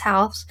from his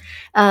house.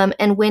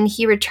 And when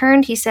he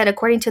returned, he said,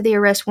 according to the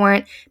arrest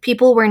warrant,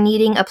 people were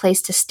needing a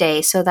place to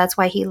stay. So that's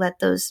why he let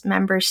those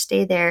members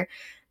stay there.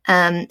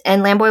 And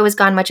Lamboy was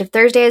gone much of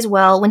Thursday as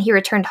well. When he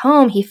returned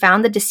home, he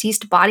found the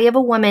deceased body of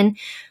a woman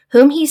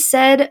whom he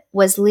said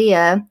was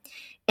Leah.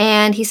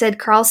 And he said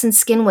Carlson's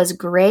skin was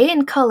gray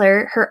in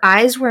color, her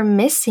eyes were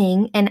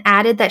missing, and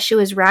added that she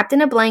was wrapped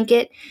in a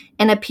blanket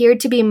and appeared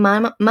to be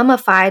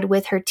mummified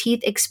with her teeth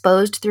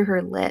exposed through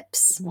her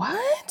lips.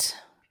 What?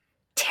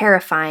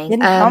 Terrifying.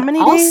 In how many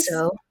days?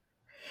 Also,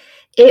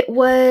 it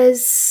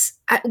was...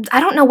 I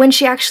don't know when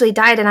she actually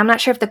died, and I'm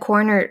not sure if the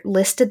coroner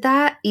listed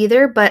that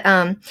either, but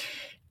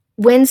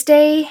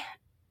Wednesday,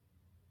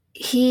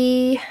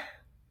 he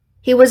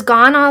was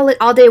gone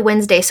all day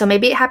Wednesday, so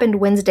maybe it happened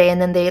Wednesday and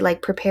then they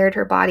like prepared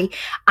her body.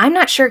 I'm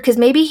not sure because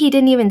maybe he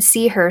didn't even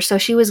see her, so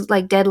she was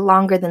like dead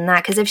longer than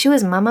that. Because if she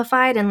was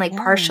mummified and like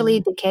partially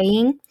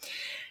decaying,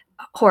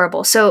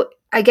 horrible. So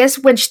I guess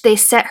when they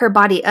set her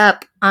body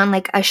up on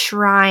like a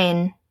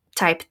shrine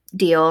type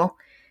deal,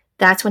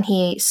 that's when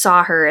he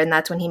saw her and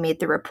that's when he made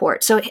the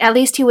report. So at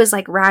least he was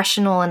like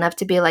rational enough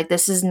to be like,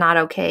 this is not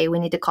okay. We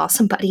need to call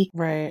somebody.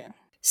 Right.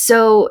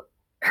 So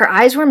her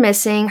eyes were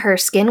missing. Her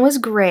skin was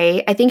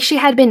gray. I think she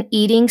had been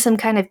eating some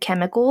kind of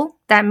chemical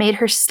that made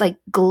her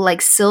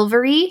like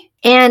silvery.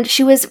 And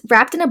she was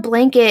wrapped in a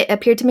blanket,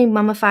 appeared to be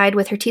mummified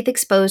with her teeth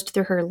exposed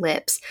through her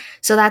lips.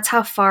 So that's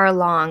how far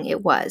along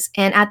it was.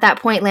 And at that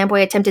point,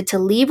 Lamboy attempted to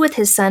leave with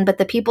his son, but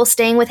the people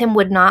staying with him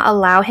would not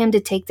allow him to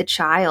take the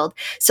child.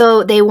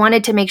 So they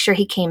wanted to make sure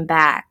he came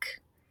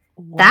back.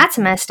 That's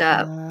messed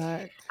up.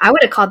 I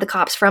would have called the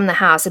cops from the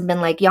house and been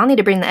like, y'all need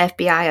to bring the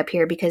FBI up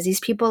here because these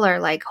people are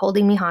like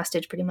holding me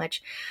hostage pretty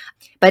much.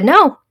 But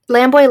no,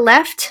 Lamboy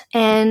left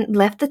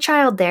the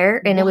child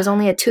there, and it was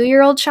only a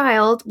 2-year-old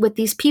child with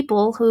these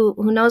people who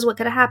knows what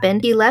could have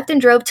happened. He left and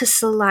drove to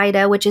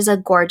Salida, which is a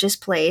gorgeous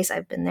place.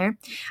 I've been there,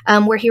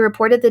 where he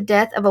reported the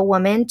death of a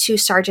woman to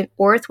Sergeant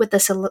Orth with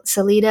the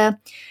Salida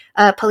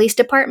Police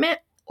Department.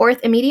 Orth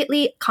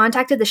immediately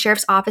contacted the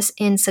sheriff's office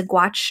in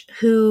Saguache,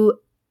 who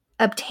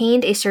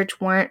obtained a search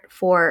warrant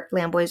for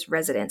Lamboy's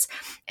residence.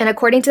 And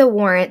according to the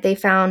warrant, they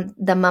found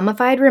the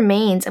mummified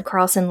remains of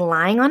Carlson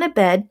lying on a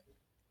bed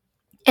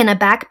in a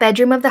back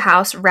bedroom of the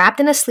house, wrapped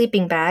in a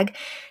sleeping bag.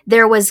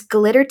 There was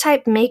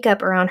glitter-type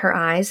makeup around her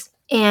eyes,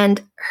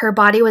 and her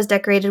body was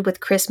decorated with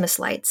Christmas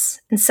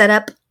lights and set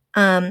up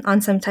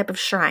on some type of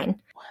shrine.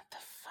 What the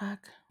fuck?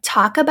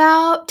 Talk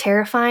about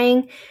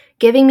terrifying,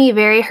 giving me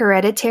very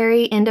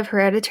Hereditary, end of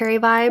Hereditary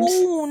vibes.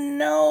 Oh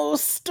no,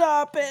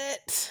 stop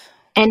it.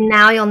 And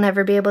now you'll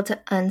never be able to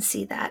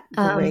unsee that.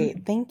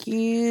 Great, thank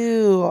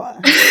you.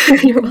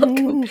 You're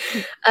welcome.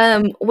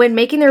 When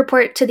making the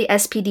report to the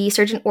SPD,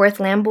 Sergeant Orth,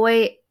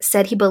 Lamboy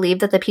said he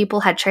believed that the people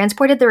had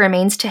transported the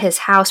remains to his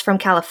house from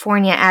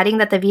California, adding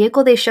that the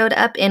vehicle they showed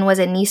up in was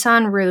a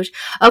Nissan Rouge.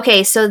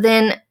 Okay, so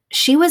then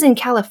she was in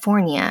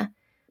California,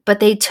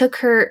 but they took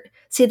her...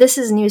 See, this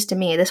is news to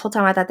me. This whole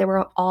time I thought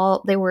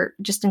they were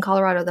just in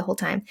Colorado the whole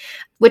time,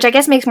 which I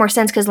guess makes more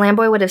sense because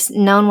Lamboy would have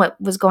known what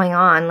was going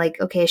on. Like,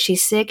 okay, is she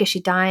sick? Is she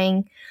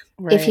dying?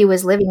 Right. If he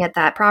was living at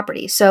that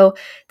property. So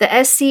the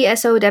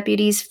SCSO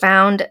deputies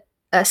found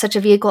such a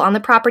vehicle on the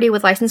property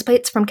with license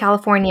plates from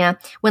California.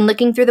 When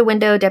looking through the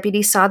window,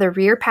 deputies saw the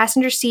rear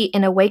passenger seat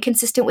in a way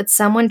consistent with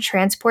someone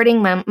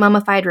transporting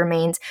mummified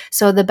remains.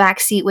 So the back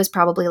seat was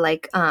probably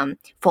like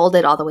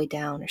folded all the way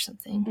down or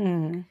something.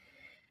 Mm.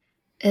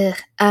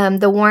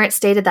 The warrant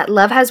stated that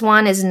Love Has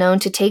Won is known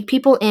to take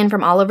people in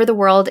from all over the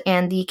world,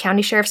 and the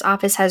county sheriff's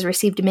office has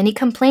received many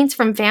complaints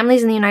from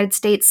families in the United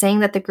States saying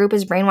that the group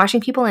is brainwashing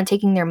people and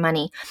taking their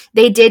money.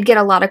 They did get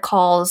a lot of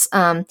calls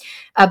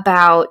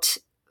about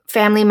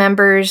family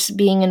members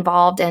being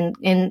involved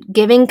and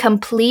giving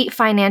complete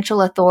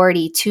financial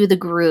authority to the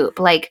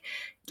group, like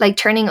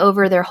turning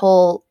over their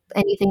whole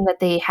anything that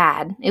they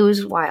had. It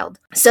was wild.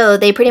 So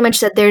they pretty much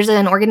said there's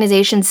an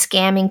organization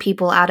scamming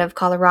people out of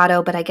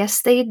Colorado, but I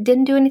guess they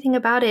didn't do anything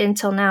about it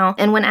until now.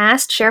 And when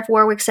asked, Sheriff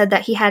Warwick said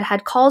that he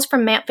had calls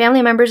from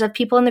family members of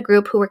people in the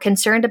group who were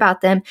concerned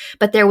about them,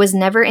 but there was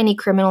never any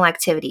criminal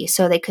activity,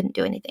 so they couldn't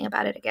do anything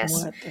about it, I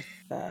guess. What the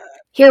fuck?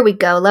 Here we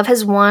go. Love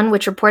Has Won,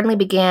 which reportedly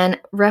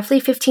began roughly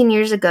 15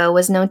 years ago,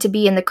 was known to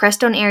be in the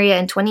Crestone area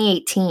in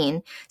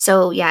 2018.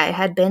 So yeah, it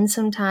had been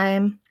some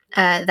time.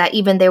 That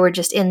even they were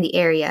just in the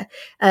area,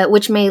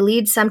 which may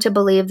lead some to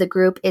believe the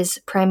group is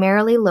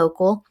primarily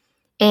local.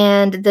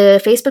 And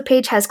the Facebook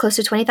page has close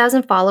to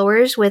 20,000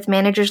 followers, with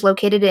managers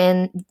located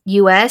in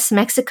U.S.,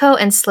 Mexico,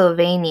 and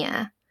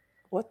Slovenia.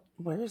 What?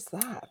 Where's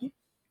that?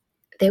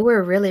 They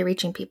were really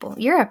reaching people.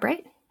 Europe,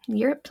 right?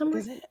 Europe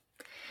somewhere? Is it?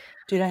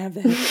 Dude, I have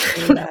the hiccups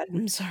really bad.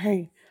 I'm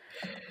sorry.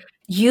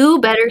 You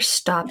better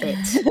stop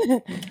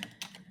it.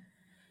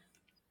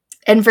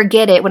 And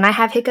forget it. When I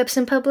have hiccups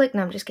in public,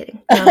 no, I'm just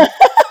kidding. No.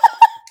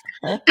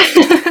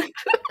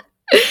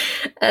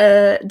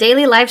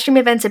 Daily live stream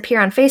events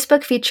appear on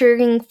Facebook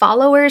featuring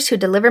followers who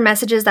deliver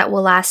messages that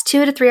will last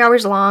 2 to 3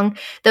 hours long.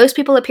 Those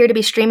people appear to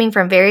be streaming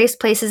from various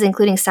places,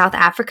 including South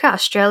Africa,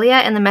 Australia,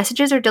 and the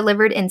messages are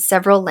delivered in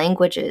several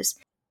languages.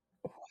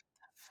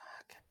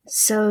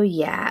 So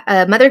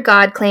yeah, Mother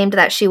God claimed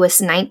that she was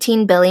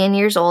 19 billion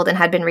years old and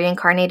had been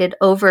reincarnated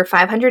over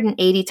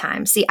 580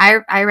 times. See,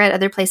 I read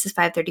other places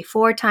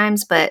 534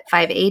 times, but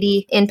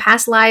 580. In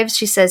past lives,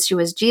 she says she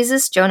was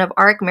Jesus, Joan of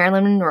Arc,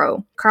 Marilyn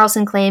Monroe.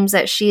 Carlson claims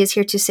that she is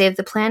here to save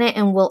the planet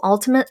and will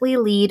ultimately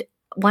lead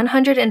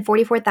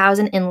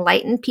 144,000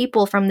 enlightened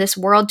people from this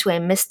world to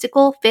a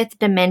mystical fifth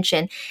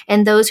dimension,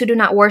 and those who do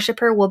not worship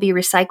her will be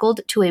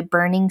recycled to a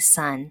burning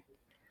sun.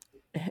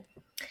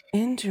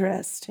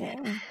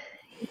 Interesting.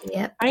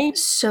 Yep. I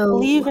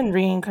believe in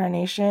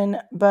reincarnation,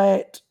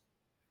 but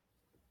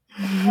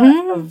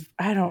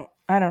I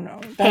don't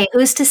know. Hey,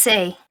 who's to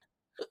say?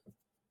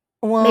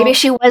 Well, maybe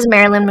she was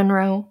Marilyn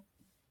Monroe.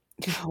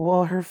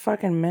 Well, her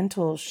fucking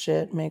mental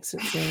shit makes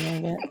it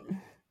seem like it.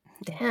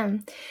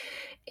 Damn.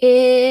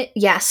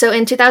 Yeah, so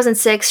in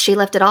 2006, she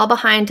left it all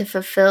behind to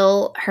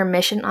fulfill her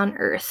mission on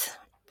Earth.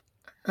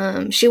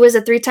 She was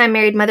a 3-time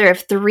married mother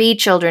of 3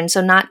 children,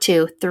 so not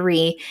 2,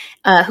 3,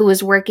 who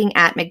was working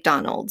at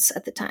McDonald's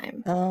at the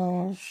time.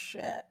 Oh,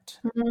 shit.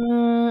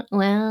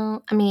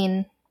 Well, I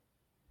mean,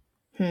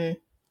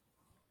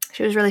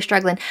 she was really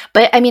struggling.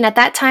 But, I mean, at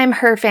that time,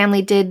 her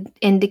family did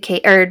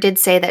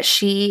say that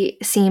she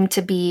seemed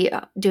to be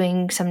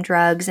doing some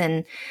drugs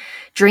and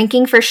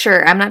drinking for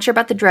sure. I'm not sure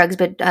about the drugs,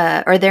 but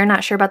or they're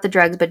not sure about the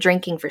drugs, but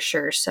drinking for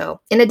sure. So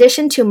in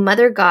addition to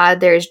Mother God,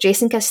 there's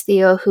Jason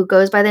Castillo, who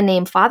goes by the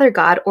name Father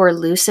God or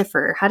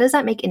Lucifer. How does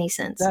that make any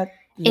sense?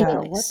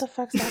 Anyways, what the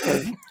fuck's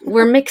happening?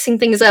 We're mixing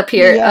things up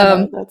here.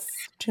 Yeah, that's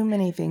too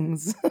many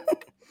things.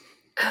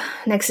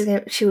 Next,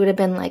 she would have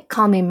been like,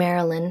 "Call me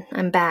Marilyn.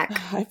 I'm back."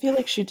 I feel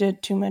like she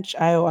did too much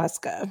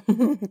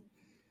ayahuasca.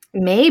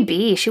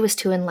 Maybe she was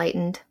too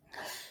enlightened.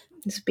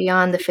 It's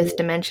beyond the fifth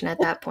dimension at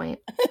that point.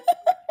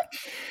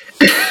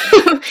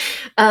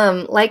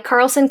 Like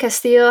Carlson,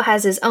 Castillo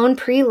has his own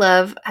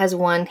pre-Love Has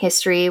Won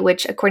history,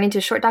 which, according to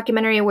a short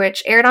documentary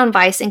which aired on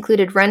Vice,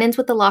 included run-ins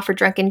with the law for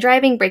drunken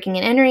driving, breaking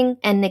and entering,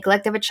 and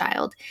neglect of a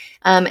child.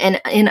 And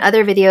in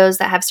other videos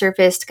that have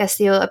surfaced,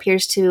 Castillo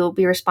appears to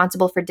be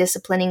responsible for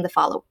disciplining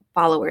the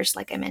followers,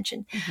 like I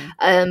mentioned.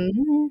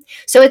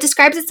 So it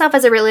describes itself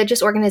as a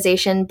religious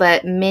organization,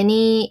 but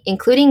many,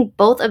 including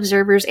both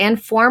observers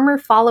and former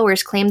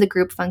followers, claim the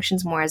group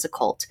functions more as a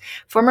cult.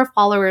 Former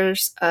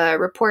followers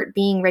report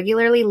being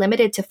regularly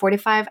limited to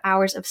 45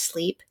 hours of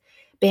sleep,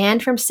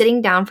 banned from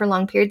sitting down for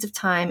long periods of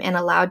time, and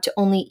allowed to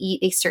only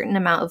eat a certain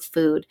amount of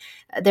food.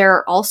 There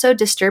are also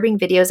disturbing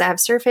videos that have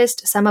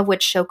surfaced, some of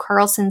which show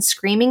Carlson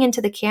screaming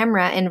into the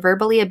camera and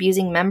verbally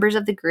abusing members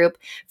of the group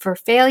for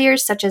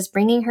failures such as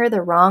bringing her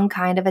the wrong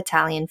kind of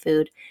Italian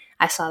food.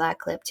 I saw that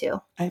clip too.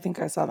 I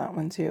think I saw that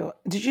one too.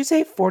 Did you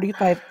say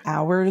 45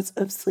 hours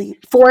of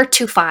sleep? 4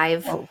 to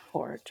 5. Oh,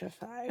 4 to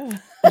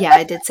 5. Yeah,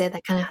 I did say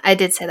that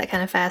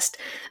kind of fast.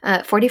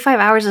 45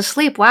 hours of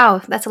sleep.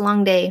 Wow, that's a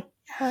long day.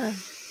 Yeah.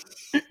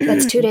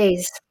 That's 2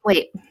 days.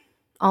 Wait,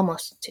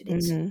 almost 2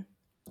 days.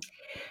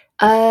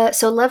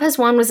 So Love Has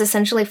Won was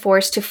essentially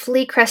forced to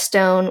flee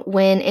Crestone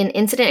when an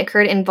incident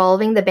occurred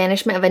involving the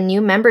banishment of a new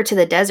member to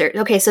the desert.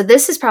 Okay, so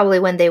this is probably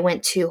when they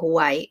went to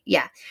Hawaii.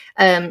 Yeah.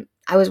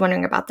 I was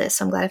wondering about this,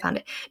 so I'm glad I found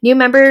it. New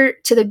member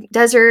to the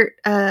desert,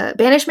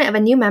 banishment of a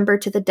new member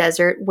to the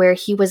desert where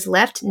he was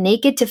left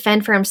naked to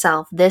fend for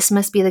himself. This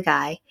must be the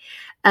guy.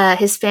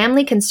 His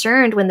family,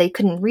 concerned when they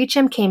couldn't reach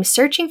him, came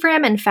searching for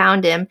him and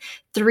found him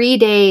 3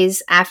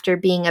 days after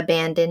being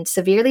abandoned,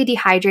 severely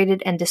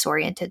dehydrated and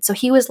disoriented. So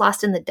he was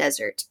lost in the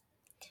desert.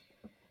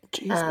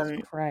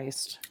 Jesus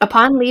Christ.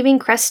 Upon leaving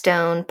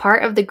Crestone,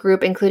 part of the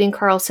group, including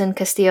Carlson,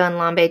 Castillo, and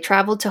Lambe,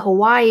 traveled to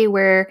Hawaii,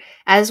 where,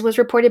 as was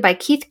reported by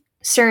Keith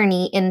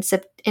Cerny in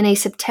a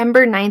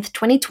September 9th,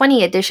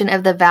 2020 edition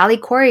of the Valley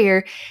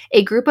Courier,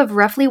 a group of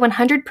roughly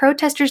 100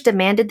 protesters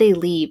demanded they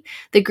leave.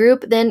 The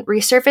group then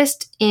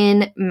resurfaced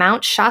in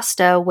Mount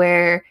Shasta,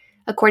 where,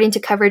 according to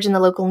coverage in the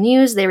local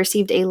news, they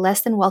received a less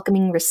than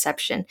welcoming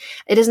reception.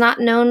 It is not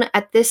known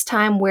at this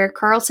time where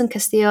Carlson,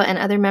 Castillo, and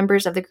other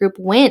members of the group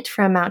went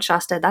from Mount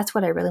Shasta. That's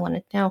what I really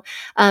wanted to know.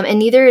 And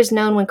neither is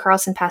known when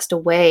Carlson passed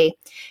away.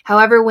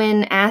 However,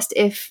 when asked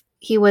if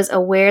he was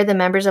aware the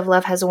members of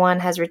Love Has Won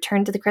has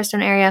returned to the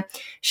Crestone area,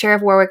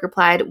 Sheriff Warwick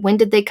replied, "When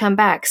did they come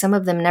back? Some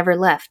of them never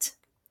left."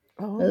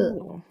 Oh.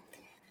 Ugh.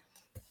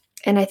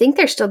 And I think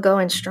they're still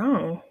going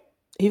strong.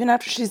 Even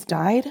after she's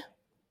died?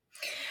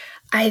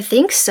 I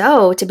think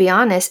so, to be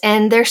honest.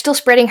 And they're still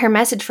spreading her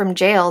message from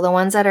jail. The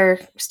ones that are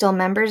still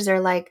members,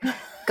 they're like,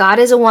 God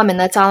is a woman.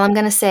 That's all I'm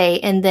going to say.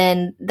 And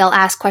then they'll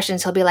ask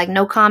questions. He'll be like,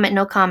 no comment,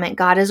 no comment.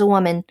 God is a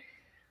woman.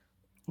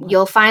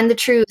 You'll find the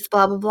truth,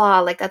 blah, blah, blah.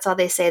 Like, that's all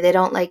they say. They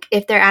don't, like,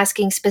 if they're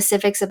asking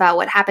specifics about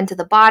what happened to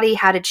the body,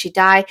 how did she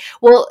die?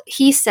 Well,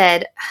 he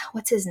said,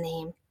 what's his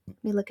name?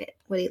 Let me look at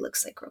what he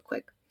looks like real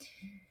quick.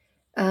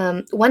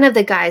 One of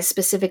the guys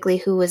specifically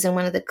who was in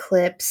one of the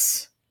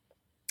clips,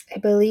 I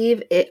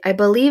believe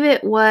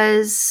it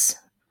was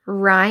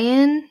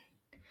Ryan.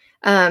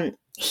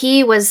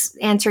 He was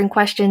answering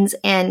questions,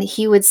 and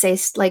he would say,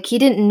 like, he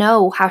didn't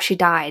know how she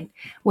died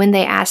when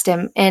they asked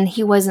him, and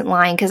he wasn't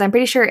lying, because I'm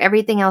pretty sure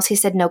everything else he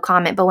said no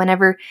comment, but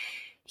whenever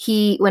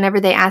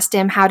they asked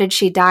him how did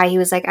she die, he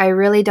was like, I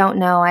really don't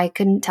know. I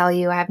couldn't tell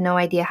you. I have no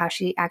idea how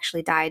she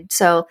actually died.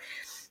 So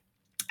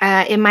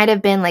it might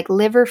have been like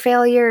liver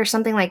failure or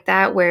something like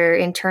that, where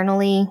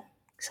internally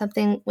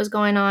something was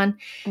going on,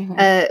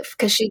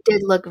 because she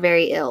did look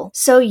very ill.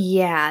 So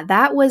yeah,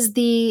 that was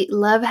the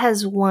Love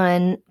Has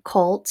Won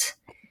cult.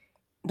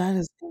 That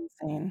is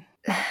insane.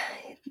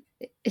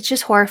 It's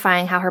just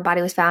horrifying how her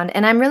body was found.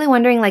 And I'm really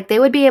wondering, like, they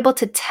would be able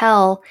to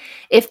tell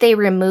if they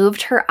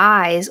removed her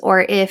eyes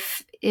or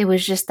if it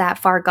was just that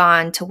far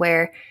gone to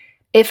where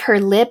if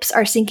her lips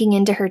are sinking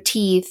into her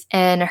teeth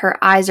and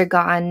her eyes are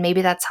gone,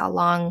 maybe that's how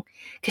long,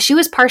 because she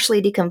was partially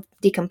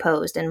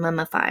decomposed and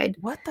mummified.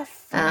 What the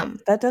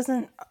fuck? That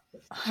doesn't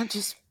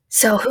just...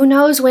 So who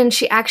knows when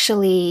she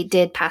actually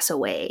did pass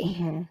away.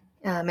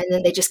 And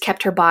then they just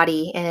kept her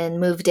body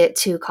and moved it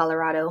to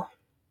Colorado.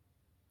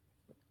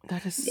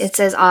 It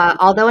says,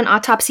 although an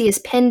autopsy is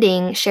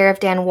pending,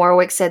 Sheriff Dan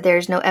Warwick said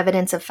there's no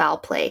evidence of foul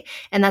play.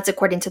 And that's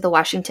according to the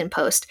Washington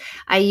Post.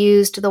 I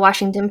used the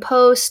Washington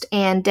Post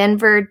and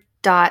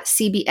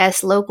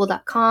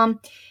denver.cbslocal.com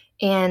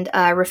and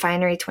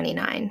Refinery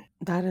 29.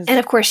 And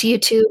of course,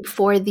 YouTube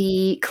for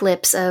the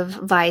clips of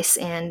Vice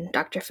and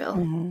Dr.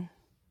 Phil.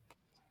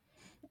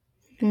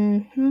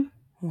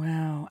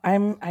 Wow.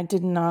 I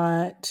did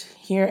not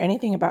hear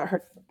anything about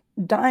her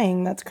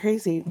dying. That's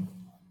crazy.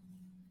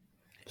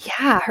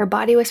 Yeah, her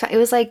body was found. It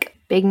was like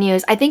big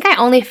news. I think I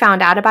only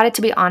found out about it,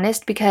 to be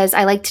honest, because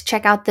I like to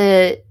check out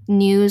the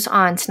news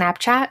on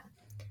Snapchat.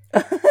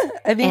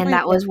 And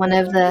that was one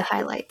of the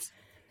highlights.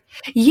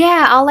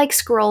 Yeah, I'll like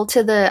scroll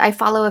to I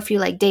follow a few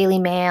like Daily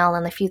Mail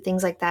and a few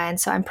things like that. And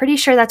so I'm pretty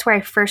sure that's where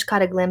I first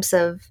caught a glimpse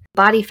of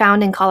body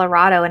found in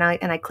Colorado. And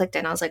I clicked it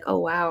and I was like, oh,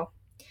 wow.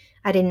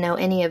 I didn't know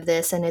any of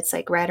this, and it's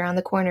like right around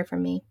the corner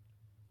from me.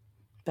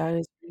 That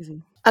is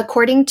crazy.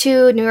 According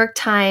to New York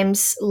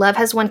Times, Love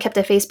Has Won kept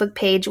a Facebook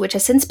page, which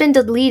has since been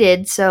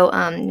deleted, so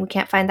we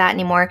can't find that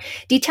anymore,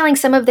 detailing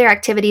some of their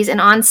activities.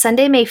 And on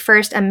Sunday, May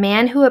 1st, a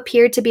man who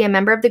appeared to be a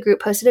member of the group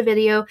posted a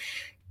video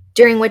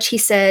during which he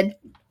said,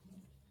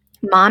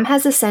 "Mom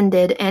has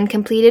ascended and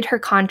completed her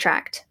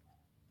contract."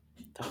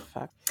 The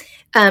fuck?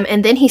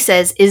 And then he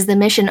says, "Is the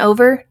mission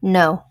over?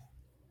 No."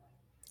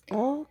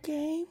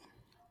 Okay.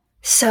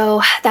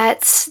 So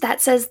that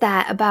says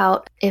that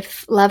about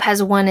if Love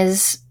Has Won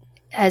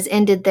has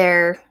ended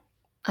their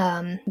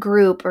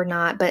group or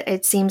not, but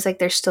it seems like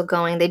they're still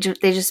going. They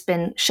just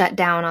been shut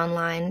down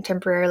online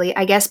temporarily,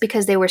 I guess,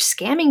 because they were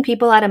scamming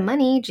people out of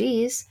money.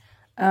 Jeez.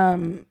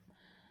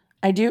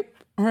 I do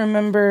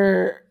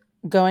remember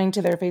going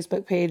to their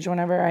Facebook page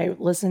whenever I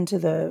listened to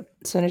the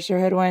Sinister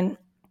Head one,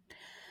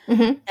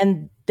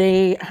 and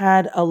they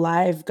had a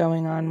live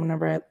going on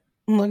whenever I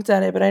looked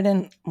at it, but I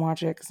didn't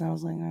watch it because I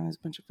was like, oh, there's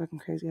a bunch of fucking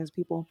crazy ass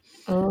people.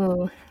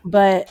 Oh.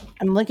 But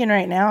I'm looking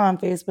right now on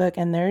Facebook,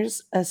 and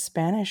there's a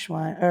Spanish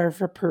one, or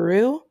for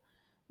Peru,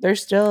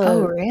 there's still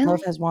a really?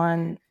 Love Has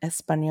Won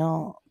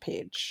Espanol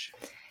page.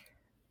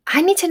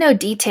 I need to know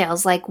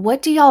details. Like,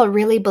 what do y'all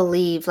really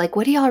believe? Like,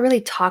 what do y'all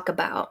really talk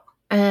about?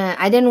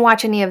 I didn't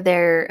watch any of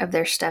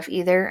their stuff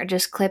either.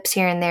 Just clips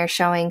here and there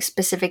showing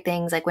specific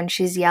things, like when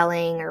she's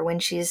yelling or when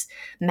she's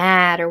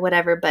mad or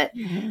whatever. But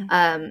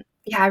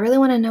yeah, I really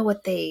want to know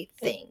what they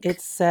think.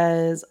 It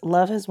says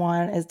Love Has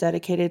Won is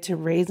dedicated to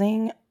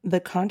raising the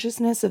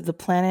consciousness of the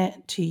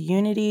planet to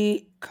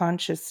unity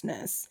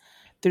consciousness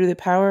through the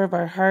power of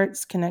our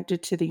hearts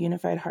connected to the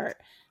unified heart.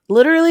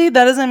 Literally,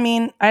 that doesn't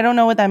mean, I don't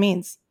know what that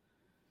means.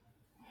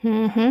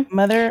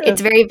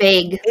 It's very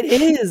vague.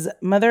 It is.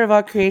 Mother of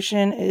all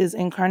creation is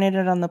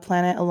incarnated on the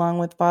planet along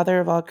with Father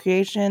of all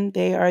creation.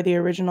 They are the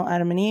original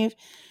Adam and Eve,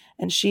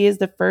 and she is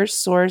the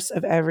first source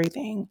of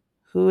everything.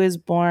 Who is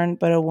born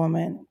but a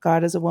woman?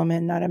 God is a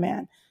woman, not a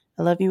man.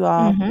 I love you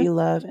all. Be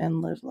love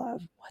and live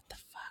love. What the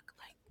fuck?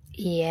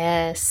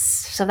 Yes.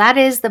 So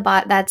that's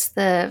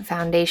the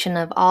foundation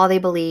of all they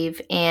believe.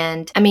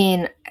 And I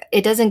mean,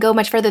 it doesn't go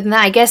much further than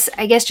that. I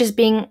guess just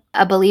being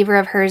a believer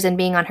of hers and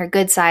being on her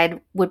good side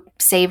would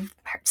save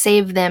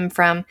them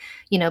from,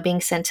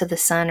 being sent to the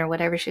sun or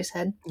whatever she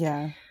said.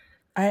 Yeah.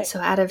 So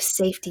out of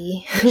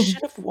safety. I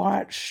should have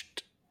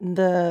watched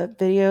the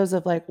videos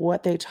of like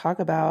what they talk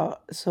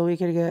about so we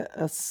could get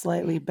a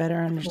slightly better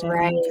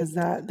understanding, because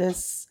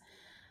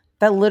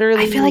that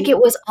literally, I feel like it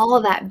was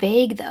all that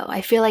vague though. I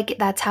feel like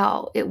that's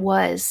how it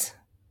was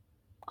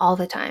all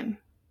the time.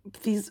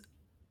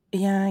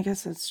 Yeah, I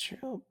guess that's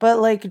true. But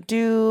like,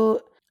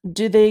 do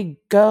they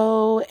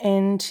go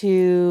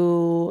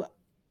into,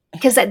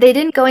 because they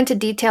didn't go into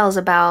details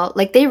about,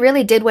 like, they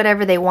really did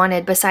whatever they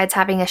wanted besides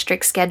having a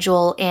strict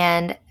schedule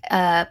and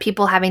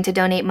people having to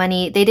donate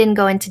money. They didn't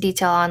go into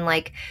detail on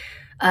like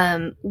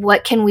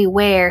what can we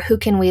wear, who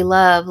can we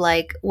love,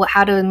 like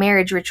how do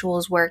marriage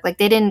rituals work. Like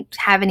they didn't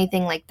have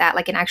anything like that,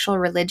 like an actual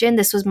religion.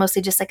 This was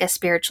mostly just like a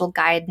spiritual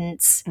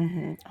guidance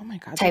oh my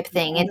God, type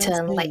thing into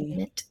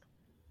enlightenment.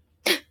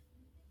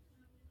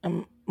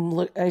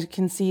 Look, I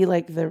can see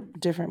like the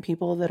different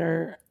people that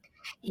are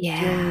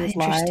doing these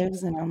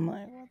lives, and I'm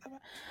like, what the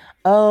fuck?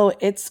 Oh,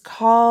 it's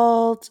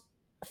called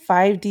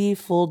 5D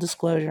Full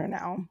Disclosure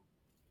now.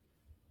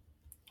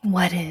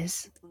 What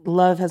is?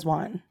 Love Has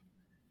Won.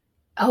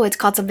 Oh, it's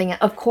called something,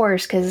 of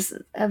course, because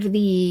of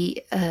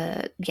the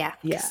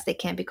they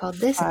can't be called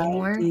this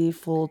anymore. 5D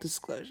Full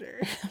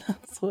Disclosure.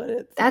 That's what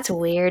it's. That's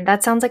weird.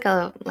 That sounds like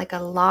a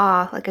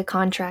law, like a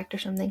contract or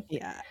something.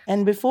 Yeah.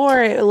 And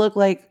before it looked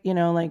like,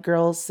 like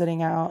girls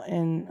sitting out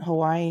in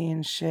Hawaii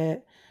and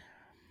shit.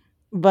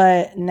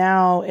 But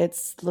now it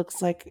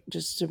looks like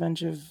just a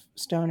bunch of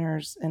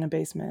stoners in a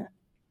basement.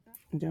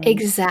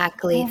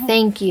 Exactly.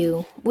 Thank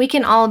you. We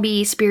can all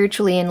be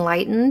spiritually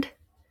enlightened.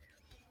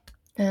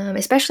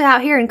 Especially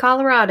out here in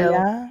Colorado.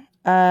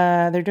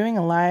 Yeah. They're doing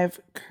a live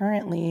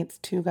currently. It's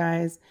two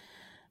guys,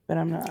 but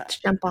I'm not. Let's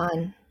jump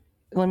on.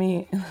 Let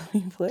me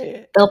play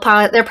it. They'll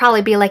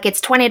probably be like,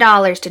 it's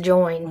 $20 to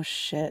join. Oh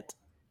shit.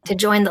 To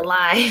join the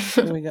live.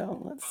 Here we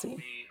go. Let's see.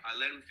 I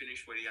let him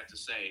finish what he had to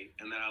say,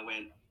 and then I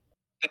went,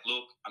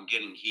 look, I'm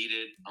getting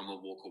heated. I'm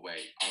gonna walk away.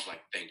 I was like,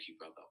 thank you,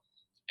 brother.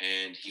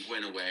 And he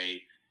went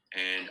away.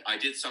 And I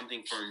did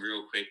something for him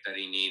real quick that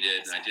he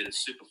needed, and I did it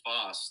super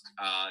fast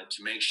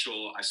to make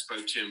sure I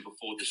spoke to him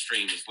before the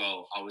stream as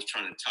well. I was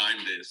trying to time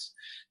this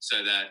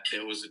so that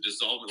there was a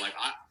dissolvement. Like,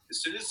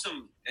 as soon as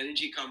some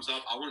energy comes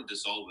up, I want to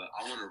dissolve it.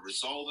 I want to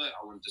resolve it.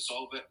 I want to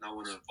dissolve it, and I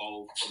want to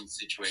evolve from the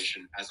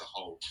situation as a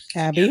whole.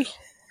 Abby? Together,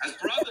 as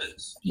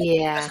brothers.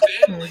 Yeah.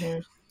 As family. Mm-hmm.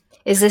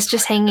 Is this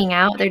just hanging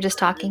out? They're just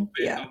talking?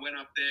 Yeah. I went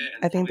up there,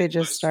 and I think they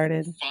just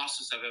started.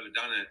 Fastest I've ever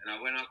done it. And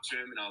I went up to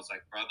him, and I was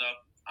like, brother,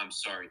 I'm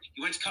sorry.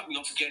 He went to cut me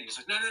off again. He's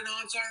like, no,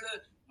 I'm sorry.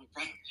 My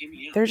brother, hear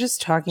me out. They're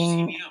just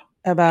talking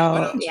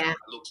about I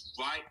looked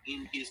right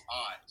in his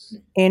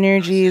eyes.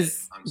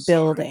 Energies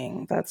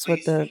building. That's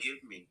what the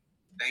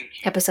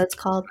episode's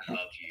called. I love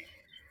you.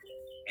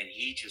 And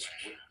he just,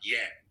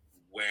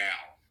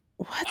 wow.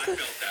 What the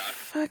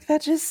fuck?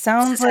 That just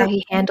sounds like how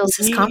he handles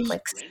his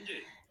conflicts.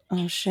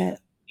 Oh shit.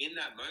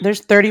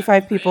 There's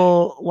 35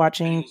 people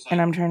watching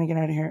and I'm trying to get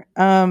out of here.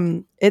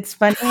 It's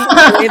funny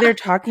the way they're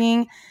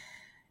talking.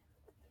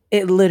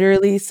 It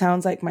literally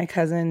sounds like my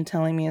cousin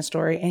telling me a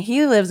story, and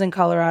he lives in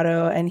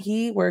Colorado and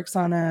he works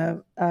on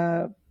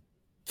a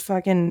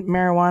fucking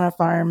marijuana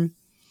farm.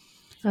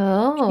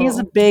 Oh, he's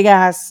a big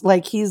ass,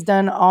 like he's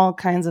done all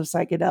kinds of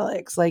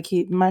psychedelics, like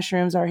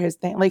mushrooms are his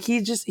thing, like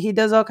he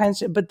does all kinds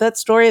of shit. But that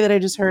story that I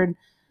just heard,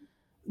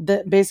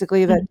 that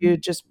basically that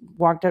dude just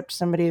walked up to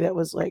somebody that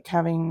was like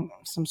having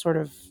some sort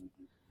of,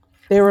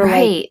 they were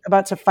like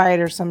about to fight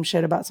or some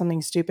shit about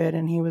something stupid,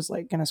 and he was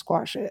like gonna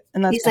squash it,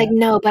 and he's like,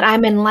 no, but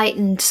I'm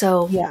enlightened,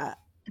 so yeah.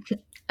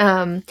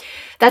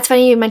 That's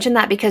funny you mentioned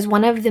that, because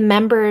one of the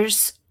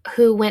members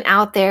who went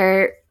out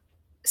there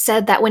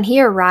said that when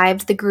he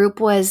arrived, the group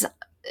was,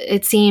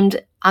 it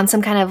seemed, on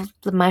some kind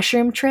of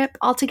mushroom trip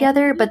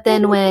altogether. But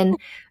then when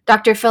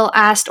Dr. Phil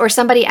asked, or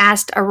somebody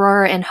asked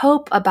Aurora and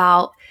Hope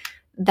about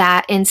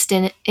that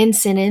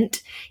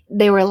incident,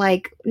 they were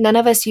like, none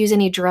of us use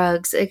any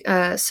drugs,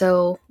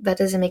 so that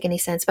doesn't make any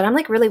sense. But I'm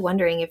like really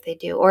wondering if they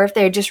do, or if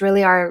they just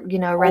really are,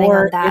 running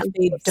on that. If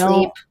they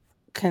don't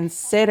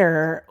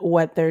consider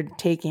what they're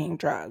taking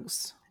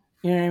drugs.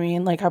 You know what I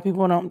mean? Like how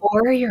people don't.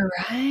 Or you're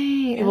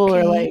right. People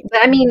are like,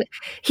 but I mean,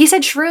 he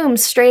said shrooms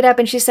straight up,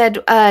 and she said,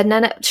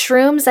 none of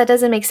shrooms. That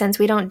doesn't make sense.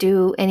 We don't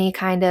do any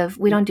kind of.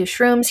 We don't do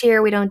shrooms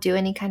here. We don't do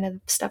any kind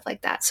of stuff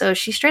like that. So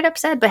she straight up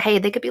said, but hey,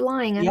 they could be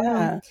lying. I don't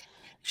know.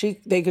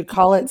 They could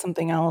call it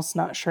something else,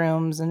 not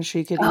shrooms, and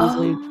she could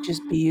easily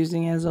just be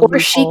using it as a or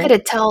she could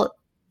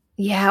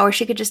or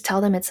she could just tell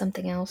them it's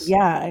something else.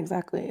 Yeah,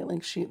 exactly.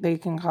 Like they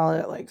can call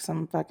it like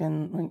some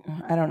fucking, like,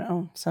 I don't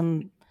know,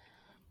 some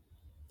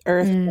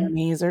earth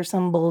enemies or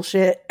some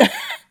bullshit.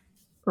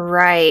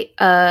 Right.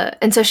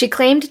 And so she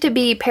claimed to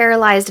be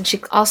paralyzed, and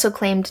she also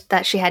claimed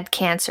that she had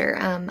cancer.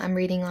 I'm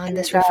reading on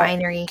this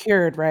refinery.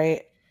 Cured,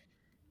 right?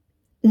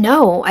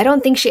 No, I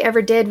don't think she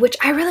ever did, which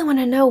I really want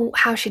to know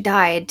how she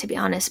died, to be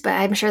honest, but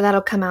I'm sure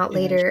that'll come out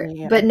later.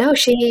 Yeah. But no,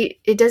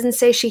 it doesn't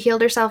say she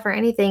healed herself or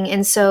anything.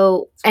 And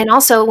so, and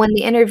also when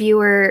the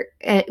interviewer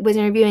was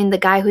interviewing the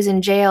guy who's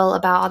in jail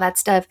about all that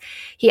stuff,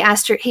 he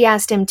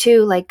asked him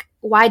too, like,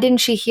 why didn't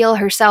she heal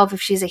herself if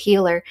she's a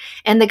healer?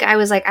 And the guy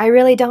was like, I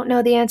really don't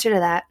know the answer to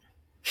that.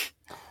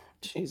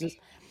 Jesus.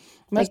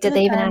 Like, did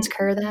they even ask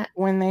her that?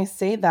 When they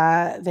say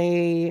that,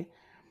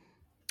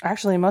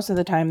 actually, most of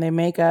the time they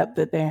make up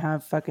that they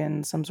have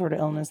fucking some sort of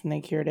illness and they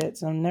cured it.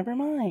 So never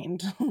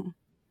mind.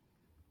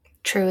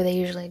 True, they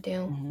usually do.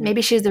 Mm-hmm.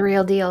 Maybe she's the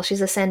real deal.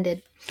 She's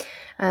ascended.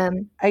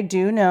 I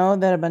do know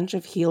that a bunch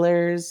of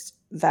healers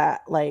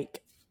that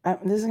like,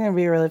 this is going to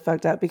be really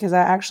fucked up because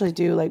I actually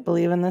do like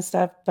believe in this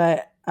stuff.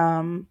 But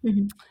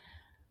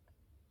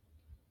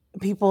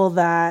people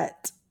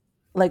that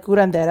like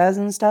curanderas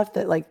and stuff,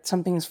 that like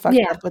something's fucked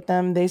up with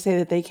them, they say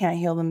that they can't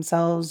heal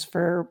themselves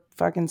for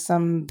fucking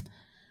some...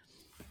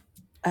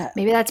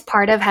 maybe that's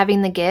part of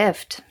having the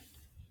gift.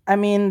 I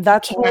mean,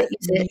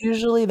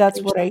 usually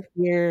that's what I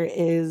hear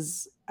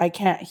is I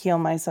can't heal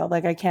myself.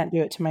 Like I can't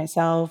do it to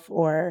myself,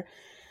 or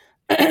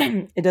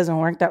it doesn't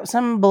work. That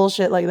some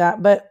bullshit like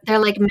that. But they're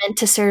like meant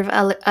to serve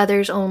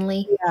others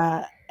only.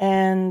 Yeah,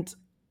 and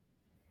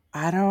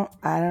I don't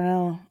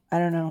know.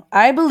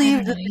 I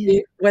believe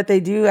that what they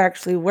do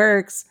actually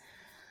works,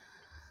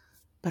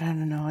 but I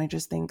don't know. I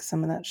just think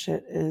some of that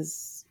shit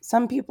is,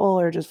 some people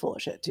are just full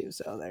of shit too.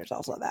 So there's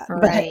also that.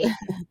 Right.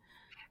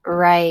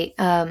 Right.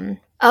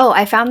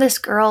 I found this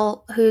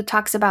girl who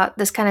talks about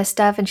this kind of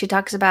stuff, and she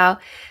talks about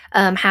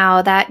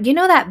how that,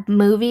 that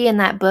movie and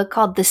that book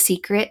called The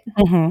Secret?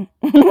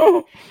 Mm-hmm.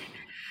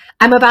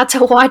 I'm about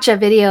to watch a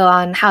video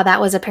on how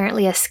that was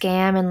apparently a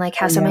scam, and like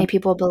how so many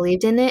people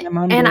believed in it.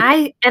 And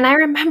I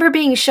remember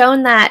being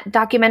shown that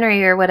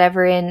documentary or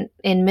whatever in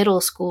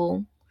middle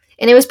school.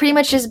 And it was pretty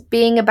much just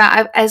being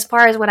about, as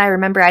far as what I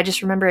remember, I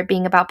just remember it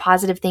being about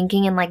positive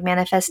thinking and like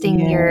manifesting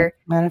your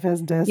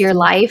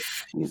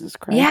life. Jesus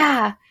Christ.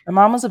 Yeah. My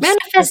mom was obsessed.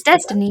 Manifest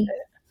destiny.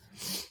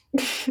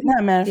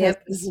 Not manifest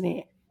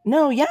destiny.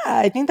 No, yeah,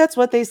 I think that's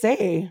what they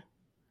say.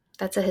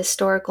 That's a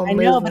historical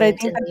movement. I know, but I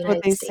think that's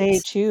what they say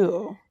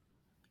too.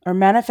 Or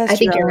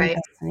manifest your own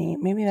destiny.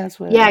 Maybe that's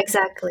what. Yeah,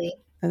 exactly.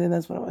 I think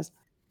that's what it was.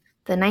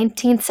 The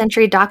 19th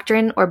century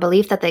doctrine or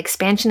belief that the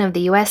expansion of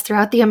the U.S.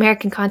 throughout the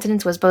American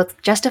continents was both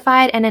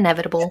justified and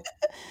inevitable.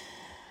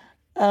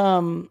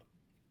 My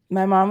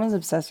mom was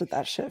obsessed with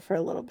that shit for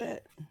a little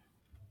bit.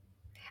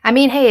 I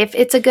mean, hey, if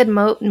it's a good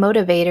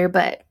motivator,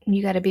 but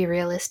you got to be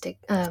realistic.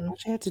 All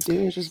she had to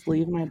do was just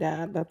leave my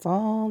dad. That's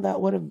all that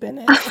would have been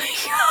it. Oh my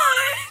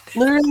God.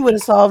 Literally would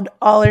have solved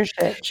all her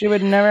shit. She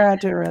would never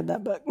have to have read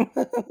that book.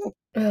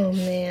 Oh,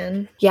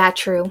 man. Yeah,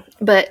 true.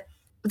 But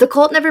the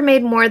cult never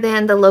made more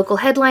than the local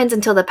headlines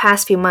until the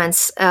past few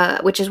months,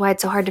 which is why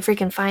it's so hard to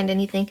freaking find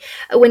anything.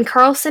 When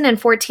Carlson and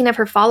 14 of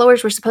her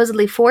followers were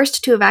supposedly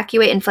forced to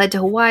evacuate and fled to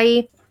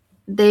Hawaii,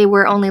 they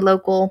were only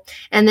local.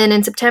 And then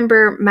in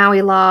September,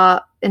 Maui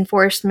law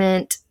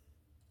enforcement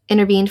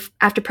intervened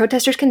after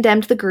protesters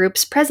condemned the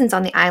group's presence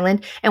on the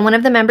island, and one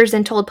of the members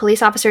then told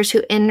police officers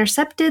who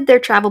intercepted their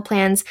travel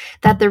plans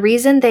that the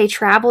reason they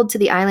traveled to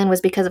the island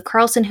was because of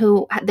Carlson,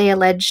 who they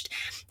alleged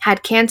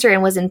had cancer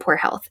and was in poor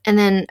health. And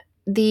then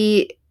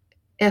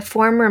a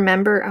former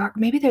member, or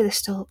maybe they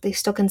still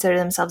consider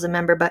themselves a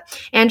member, but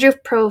Andrew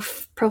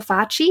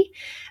Profaci,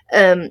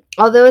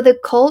 although the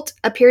cult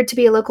appeared to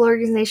be a local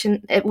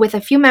organization with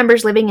a few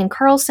members living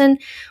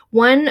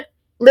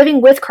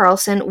with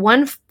Carlson,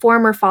 one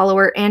former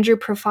follower, Andrew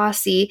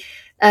Profaci,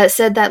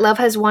 said that Love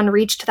Has Won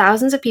reached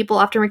thousands of people,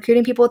 often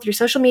recruiting people through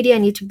social media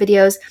and YouTube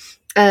videos.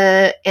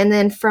 And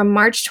then from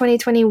March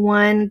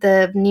 2021,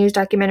 the news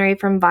documentary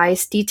from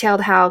Vice detailed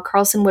how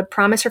Carlson would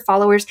promise her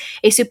followers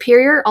a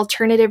superior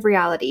alternative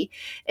reality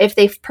if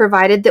they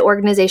provided the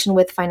organization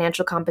with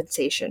financial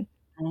compensation.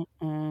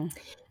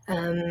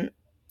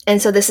 And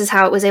so this is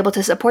how it was able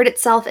to support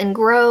itself and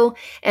grow,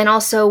 and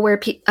also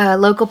where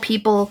local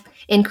people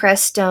in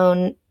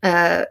Crestone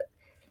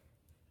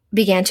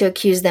began to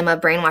accuse them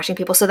of brainwashing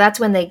people. So that's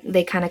when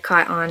they kind of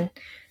caught on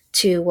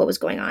to what was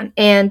going on.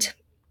 And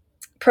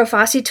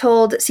Profaci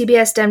told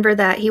CBS Denver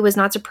that he was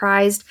not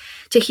surprised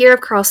to hear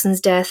of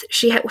Carlson's death.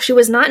 She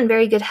was not in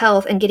very good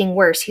health and getting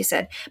worse, he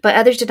said, but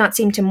others did not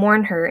seem to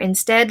mourn her.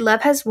 Instead,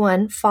 Love Has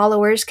Won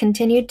followers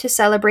continued to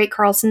celebrate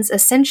Carlson's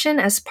ascension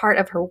as part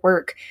of her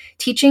work,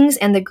 teachings,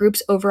 and the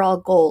group's overall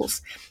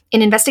goals.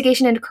 An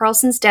investigation into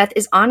Carlson's death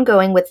is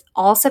ongoing, with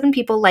all 7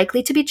 people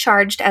likely to be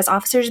charged as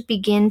officers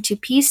begin to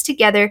piece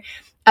together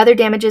other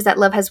damages that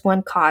Love Has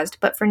Won caused.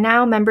 But for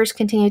now, members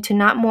continue to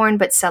not mourn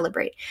but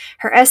celebrate.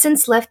 Her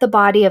essence left the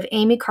body of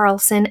Amy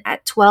Carlson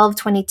at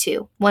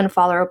 12:22, one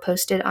follower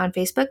posted on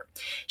Facebook.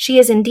 She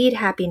is indeed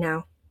happy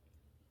now.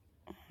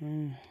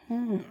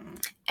 Mm-hmm.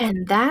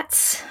 And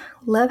that's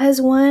Love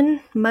Has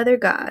Won, Mother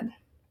God.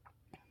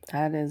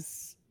 That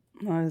is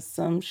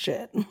some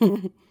shit.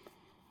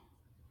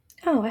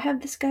 Oh, I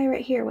have this guy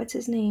right here. What's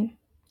his name?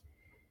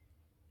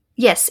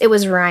 Yes, it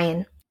was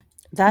Ryan.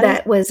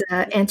 That was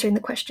answering the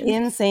question.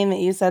 Insane that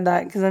you said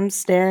that, because I'm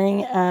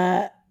staring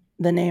at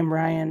the name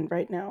Ryan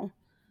right now.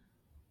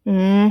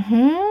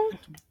 Mm-hmm.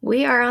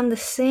 We are on the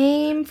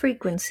same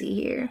frequency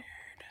here.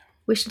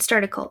 We should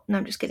start a cult. No,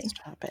 I'm just kidding.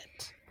 Stop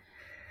it.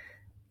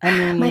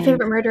 My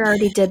Favorite Murder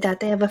already did that.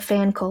 They have a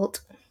fan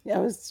cult. I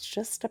was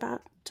just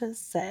about to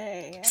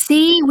say.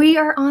 See,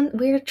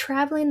 we're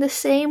traveling the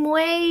same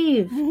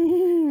wave.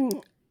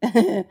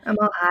 I'm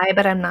all high,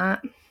 but I'm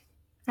not.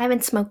 I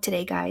haven't smoked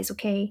today, guys,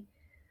 okay?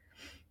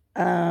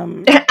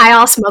 I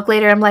all smoke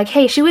later. I'm like,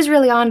 hey, she was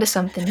really on to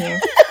something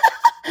here.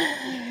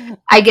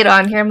 I get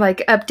on here. I'm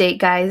like, update,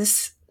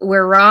 guys.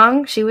 We're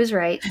wrong. She was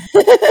right.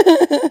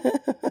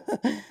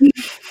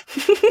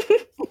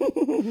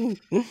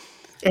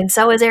 And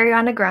so is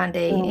Ariana Grande.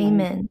 Oh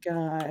amen.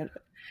 God.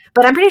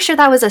 But I'm pretty sure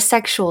that was a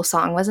sexual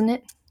song, wasn't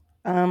it?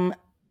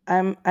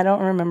 I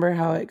don't remember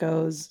how it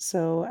goes,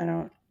 so I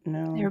don't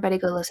know. Everybody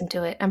go listen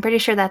to it. I'm pretty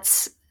sure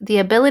that's the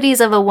abilities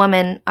of a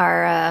woman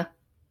are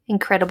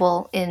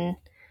incredible in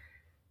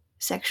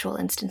sexual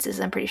instances.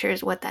 I'm pretty sure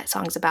is what that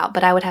song's about,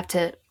 but I would have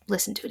to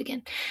listen to it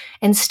again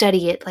and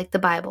study it like the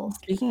Bible.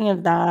 Speaking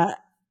of that,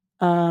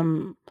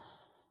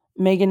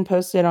 Megan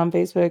posted on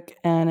Facebook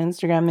and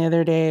Instagram the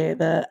other day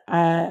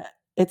that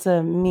it's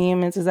a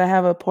meme. It says, I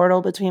have a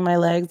portal between my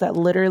legs that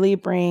literally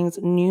brings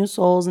new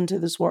souls into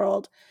this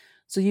world.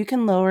 So you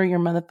can lower your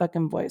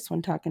motherfucking voice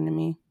when talking to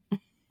me.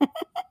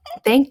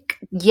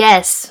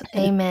 Yes.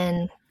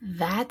 Amen.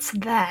 That's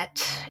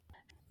that.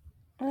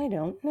 I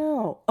don't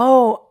know.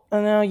 Oh,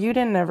 no, you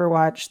didn't ever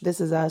watch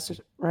This Is Us,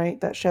 right?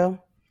 That show?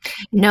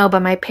 No,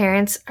 but my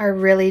parents are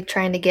really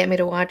trying to get me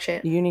to watch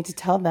it. You need to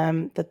tell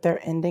them that they're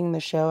ending the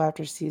show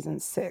after season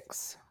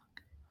 6.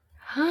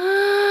 They're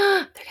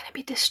going to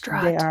be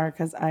distraught. They are,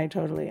 because I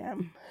totally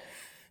am.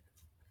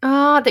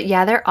 Oh,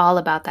 yeah, they're all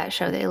about that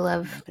show. They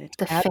love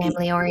the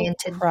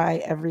family-oriented. Cry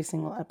every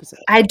single episode.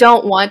 I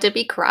don't want to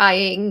be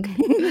crying.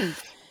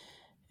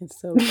 It's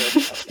so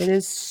good. It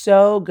is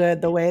so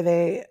good. The way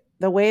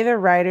the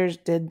writers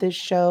did this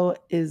show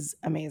is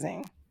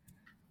amazing.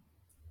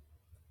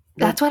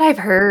 That's what I've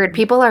heard.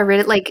 People are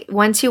really, like,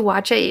 once you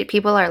watch it,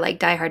 people are like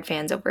diehard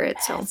fans over it.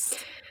 So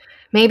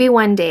maybe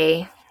one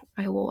day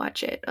I will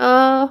watch it.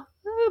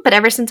 But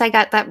ever since I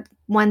got that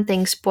one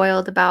thing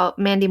spoiled about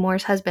Mandy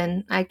Moore's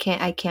husband, I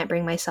can't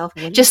bring myself.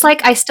 Just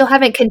like I still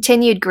haven't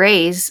continued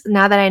Grey's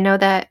now that I know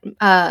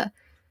that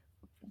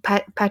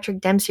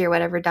Patrick Dempsey or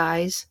whatever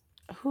dies.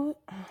 Oh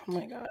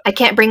my God. I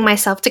can't bring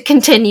myself to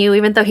continue,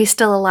 even though he's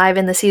still alive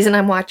in the season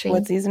I'm watching.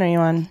 What season are you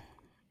on?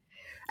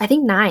 I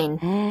think 9.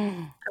 I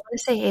want to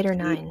say 8 or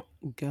 9.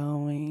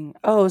 Going.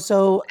 Oh,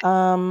 so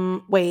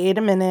wait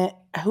a minute.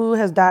 Who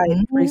has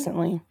died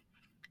recently?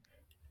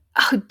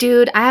 Oh,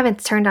 dude, I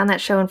haven't turned on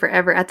that show in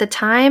forever. At the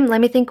time,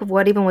 let me think of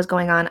what even was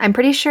going on. I'm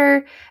pretty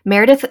sure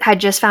Meredith had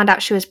just found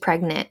out she was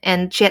pregnant,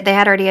 and they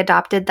had already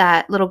adopted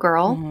that little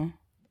girl. Mm-hmm.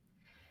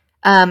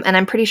 And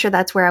I'm pretty sure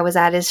that's where I was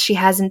at, is she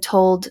hasn't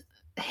told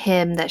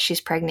him that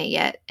she's pregnant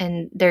yet,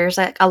 and there's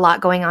like a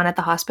lot going on at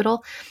the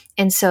hospital,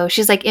 and so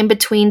she's like in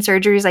between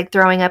surgeries, like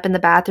throwing up in the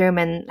bathroom,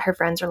 and her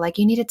friends are like,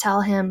 you need to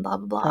tell him, blah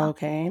blah blah.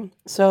 Okay,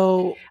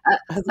 so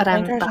has the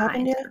plane crash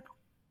happened yet?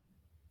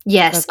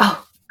 Yes. Okay.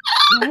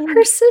 Oh,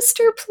 her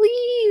sister,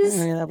 please.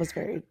 Yeah, that was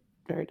very,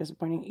 very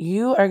disappointing.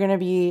 You are gonna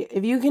be,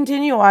 if you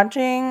continue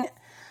watching,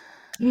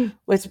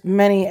 it's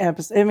many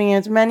episodes. I mean,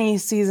 it's many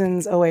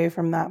seasons away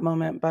from that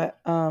moment, but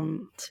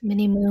it's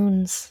many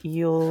moons.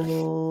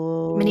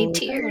 You'll many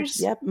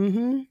tears. Yep.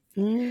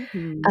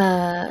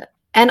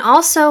 And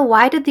also,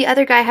 why did the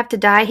other guy have to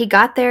die? He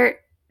got there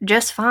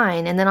just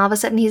fine, and then all of a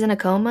sudden he's in a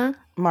coma.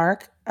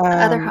 Mark.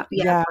 Mark.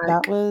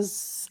 That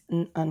was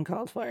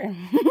uncalled for.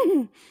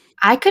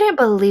 I couldn't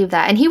believe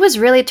that, and he was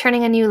really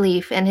turning a new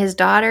leaf, and his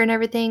daughter and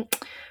everything.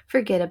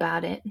 Forget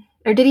about it.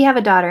 Or did he have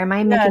a daughter? Am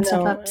I making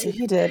stuff up too?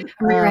 He did.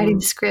 I'm rewriting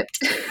the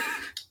script.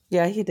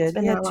 Yeah, he did.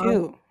 He had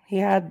two. He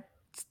had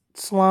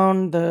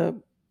Sloane,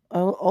 the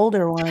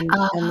older one, and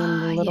then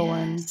the little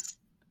one.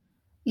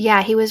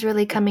 Yeah, he was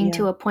really coming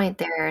to a point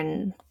there,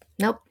 and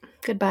nope,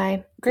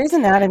 goodbye. Grey's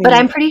Anatomy. But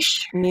I'm pretty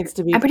sure needs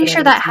to be. I'm pretty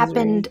sure that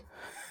happened.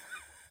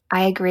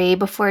 I agree,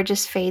 before it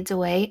just fades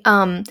away.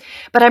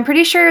 But I'm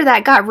pretty sure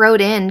that got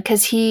wrote in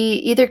because he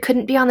either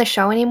couldn't be on the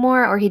show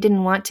anymore or he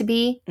didn't want to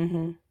be.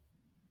 Mm-hmm.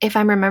 If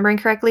I'm remembering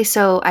correctly.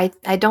 So I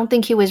don't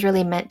think he was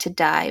really meant to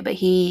die, but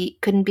he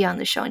couldn't be on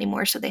the show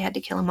anymore, so they had to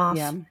kill him off.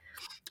 Yeah.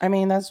 I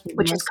mean, that's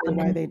mostly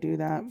why they do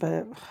that,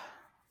 but...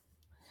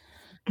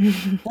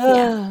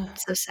 Yeah,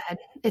 so sad.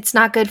 It's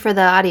not good for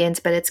the audience,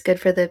 but it's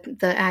good for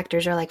the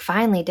actors. Are like,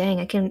 finally,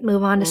 dang, I can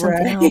move on to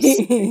something else.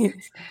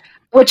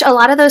 Which a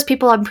lot of those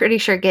people, I'm pretty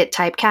sure, get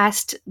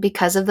typecast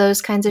because of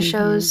those kinds of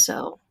shows,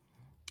 so...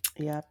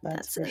 Yeah,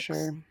 that's for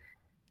sure.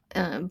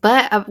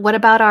 But what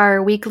about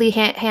our weekly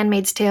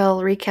Handmaid's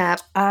Tale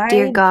recap?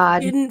 Dear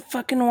God. I didn't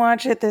fucking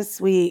watch it this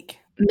week.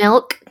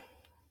 Milk.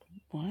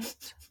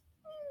 What?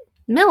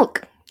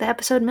 Milk. The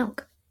episode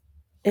Milk.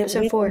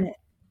 Episode 4.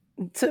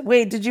 So,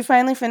 wait, did you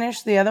finally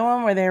finish the other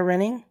one where they're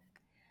running?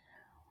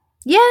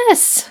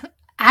 Yes.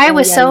 I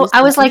was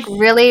like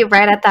really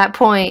right at that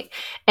point,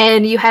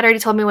 and you had already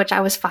told me, which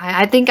I was fine.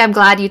 I think I'm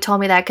glad you told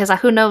me that, because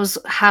who knows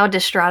how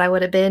distraught I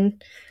would have been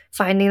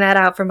finding that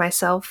out for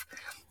myself.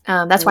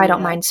 That's why I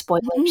don't mind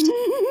spoilers.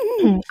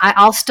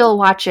 I'll still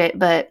watch it,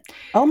 but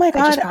oh my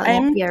God,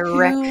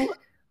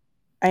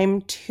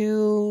 I'm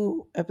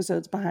 2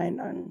 episodes behind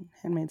on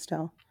Handmaid's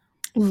Tale.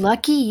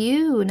 Lucky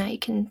you. Now you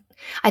can.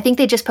 I think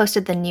they just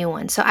posted the new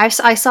one, so I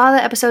saw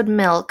the episode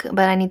Milk,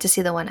 but I need to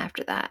see the one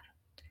after that.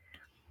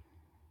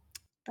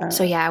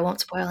 So yeah, I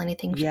won't spoil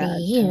anything for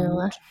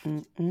you.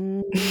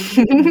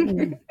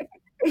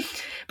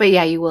 But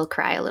yeah, you will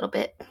cry a little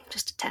bit,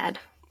 just a tad.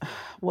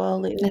 Well,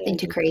 nothing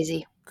too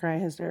crazy. Cry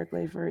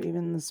hysterically for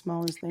even the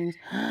smallest things.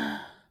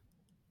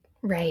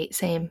 Right,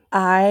 same.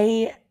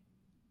 I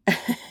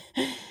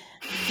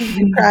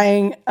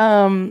crying.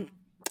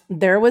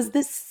 There was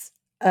this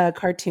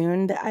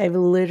cartoon that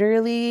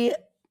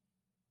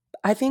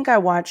I think I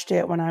watched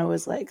it when I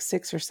was like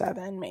 6 or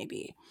 7,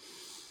 maybe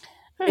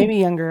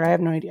younger. I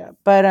have no idea.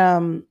 But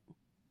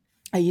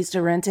I used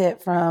to rent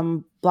it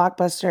from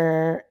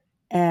Blockbuster,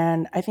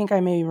 and I think I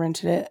maybe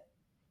rented it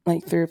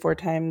like 3 or 4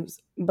 times.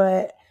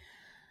 But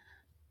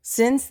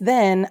since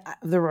then,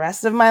 the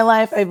rest of my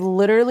life, I've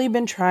literally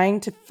been trying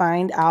to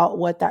find out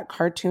what that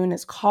cartoon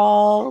is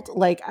called.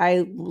 Like,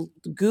 I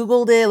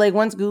Googled it. Like,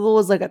 once Google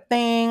was like a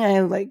thing,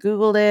 I like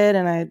Googled it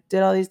and I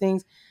did all these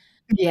things.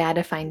 Yeah,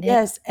 to find it.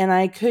 Yes, and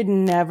I could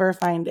never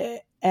find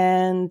it.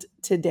 And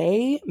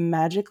today,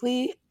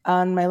 magically,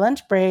 on my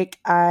lunch break,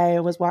 I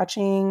was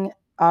watching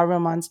All Real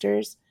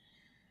Monsters.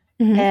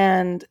 Mm-hmm.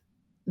 And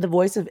the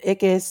voice of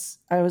Ickis,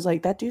 I was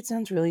like, that dude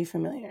sounds really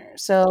familiar.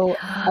 So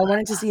I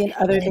wanted to see in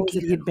other things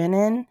that he'd been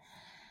in.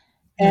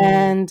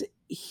 And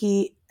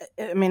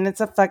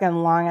it's a fucking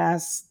long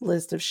ass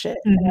list of shit.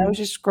 Mm-hmm. And I was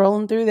just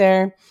scrolling through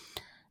there,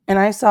 and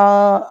I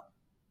saw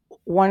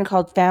one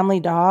called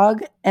Family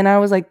Dog, and I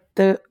was like,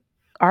 the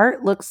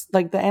art looks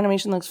like, the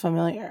animation looks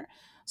familiar.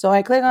 So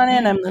I click on it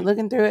and I'm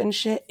looking through it and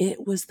shit.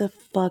 It was the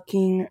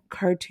fucking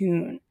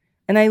cartoon.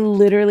 And I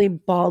literally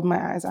bawled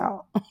my eyes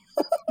out.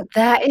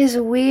 That is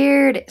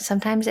weird.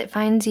 Sometimes it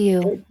finds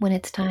you when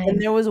it's time.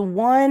 And there was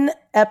one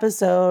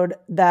episode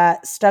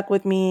that stuck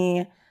with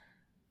me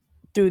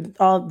through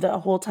the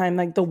whole time.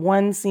 Like the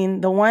one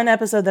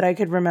episode that I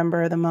could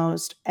remember the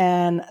most.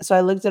 And so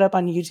I looked it up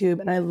on YouTube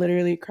and I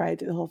literally cried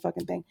through the whole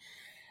fucking thing.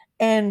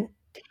 And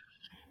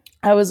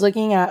I was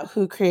looking at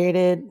who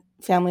created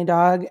Family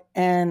Dog,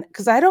 and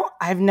because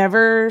I've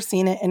never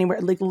seen it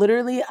anywhere. Like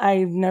literally,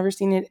 I've never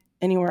seen it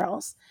anywhere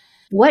else.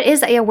 What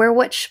is that? Yeah,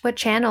 what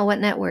channel? What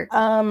network?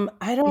 I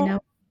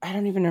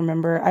don't even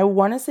remember. I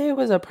want to say it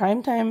was a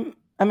primetime.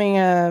 I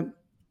mean,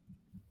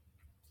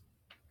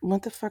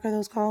 what the fuck are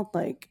those called?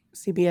 Like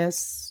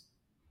CBS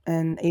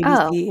and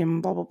ABC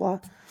and blah blah blah.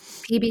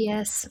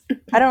 PBS.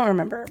 I don't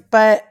remember,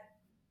 but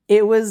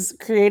it was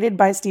created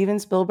by Steven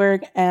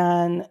Spielberg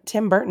and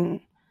Tim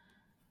Burton.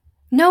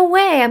 No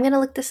way. I'm going to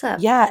look this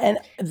up. Yeah, and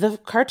the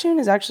cartoon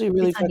is actually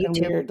really fucking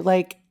weird.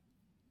 Like,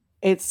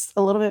 it's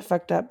a little bit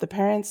fucked up. The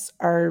parents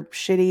are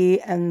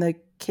shitty and the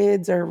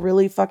kids are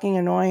really fucking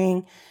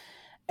annoying.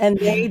 And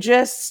they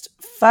just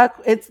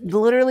fuck. It's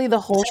literally the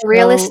whole show.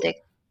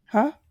 Realistic.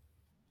 Huh?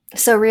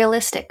 So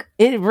realistic.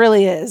 It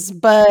really is.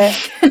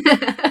 But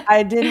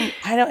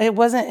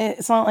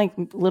it's not like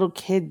little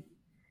kid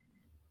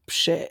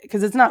shit.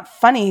 Because it's not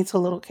funny to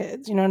little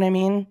kids. You know what I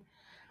mean?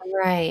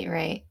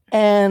 Right.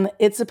 And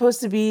it's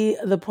supposed to be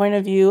the point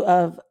of view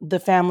of the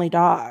family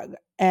dog.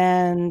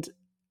 And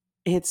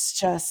it's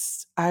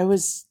just, I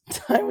was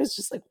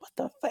just like, what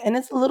the fuck? And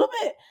it's a little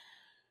bit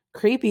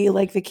creepy.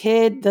 Like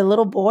the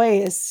little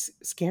boy is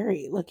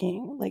scary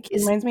looking. Like he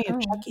reminds me of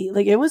Chucky.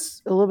 Like it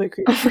was a little bit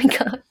creepy. Oh my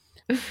God.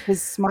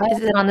 His smile.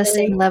 Is it on the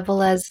same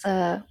level as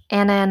Anna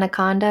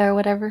Anaconda or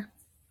whatever?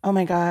 Oh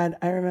my God.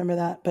 I remember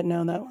that. But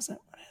no, that wasn't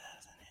it.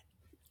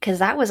 Because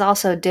that was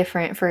also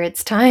different for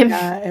its time.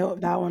 Yeah,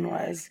 that one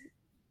was.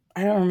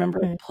 I don't remember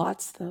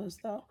plots those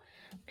though.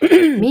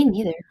 Me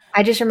neither.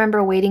 I just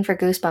remember waiting for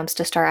Goosebumps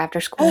to start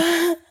after school.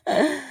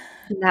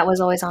 That was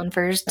always on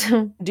first.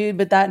 Dude,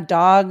 but that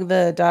dog,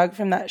 the dog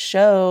from that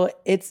show,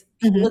 he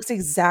looks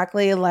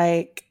exactly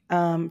like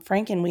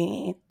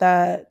Frankenweenie,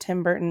 the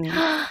Tim Burton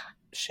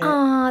shit.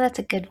 Oh, that's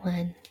a good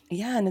one.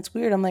 Yeah, and it's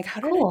weird. I'm like, how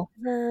did I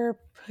ever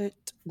put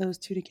those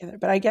two together?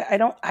 But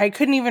I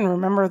couldn't even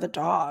remember the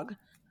dog.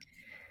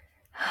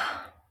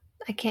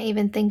 I can't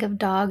even think of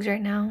dogs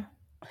right now.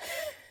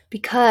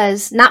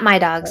 Because not my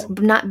dogs,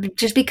 not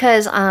just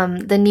because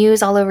the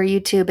news all over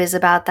YouTube is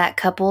about that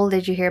couple.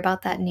 Did you hear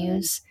about that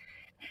news?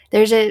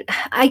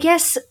 I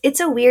guess it's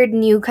a weird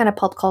new kind of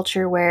pulp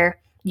culture where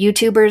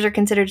YouTubers are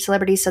considered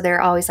celebrities, so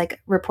they're always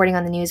like reporting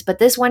on the news. But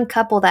this one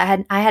couple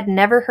that I had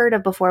never heard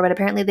of before, but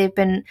apparently they've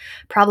been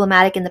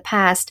problematic in the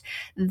past.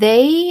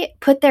 They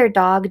put their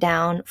dog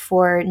down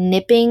for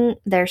nipping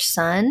their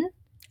son,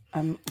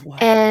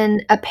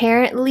 and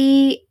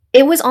apparently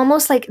it was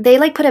almost like they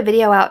like put a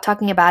video out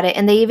talking about it,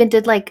 and they even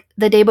did like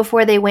the day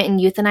before they went and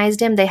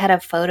euthanized him, they had a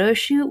photo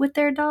shoot with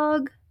their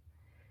dog.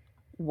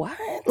 What?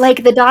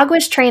 Like the dog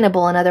was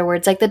trainable, in other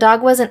words. Like the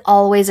dog wasn't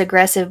always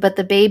aggressive, but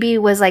the baby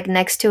was like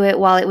next to it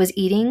while it was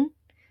eating.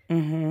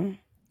 Mm-hmm.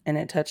 And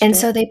it touched and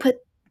so they put,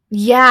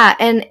 yeah.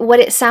 And what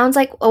it sounds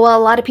like, well, a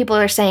lot of people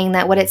are saying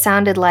that what it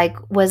sounded like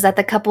was that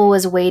the couple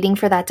was waiting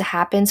for that to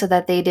happen so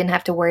that they didn't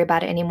have to worry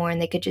about it anymore and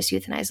they could just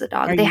euthanize the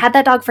dog. They had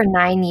that dog for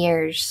 9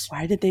 years.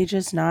 Why did they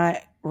just not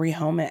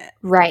rehome it?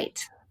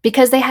 Right.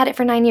 Because they had it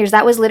for 9 years.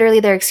 That was literally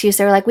their excuse.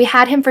 They were like, we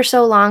had him for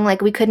so long,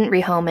 like we couldn't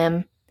rehome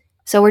him.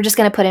 So we're just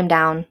going to put him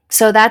down.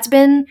 So that's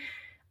been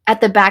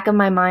at the back of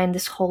my mind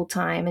this whole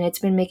time. And it's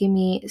been making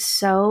me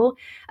so,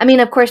 I mean,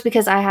 of course,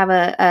 because I have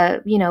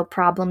a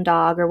problem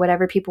dog or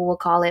whatever people will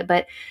call it,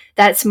 but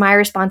that's my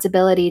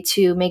responsibility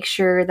to make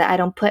sure that I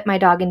don't put my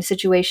dog into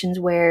situations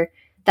where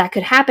that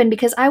could happen,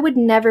 because I would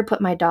never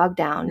put my dog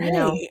down, you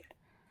know?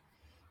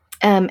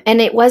 And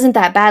it wasn't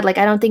that bad. Like,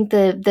 I don't think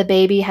the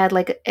baby had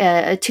like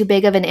a too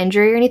big of an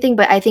injury or anything,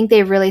 but I think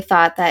they really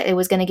thought that it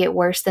was going to get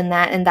worse than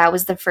that. And that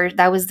was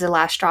the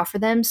last straw for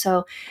them.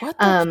 So what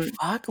the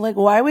fuck? Like,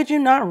 why would you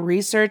not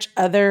research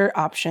other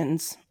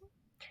options?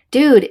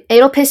 Dude,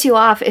 it'll piss you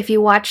off if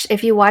you watch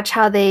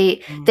how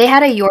they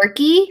had a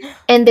Yorkie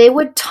and they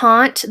would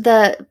taunt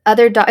the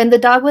other dog, and the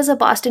dog was a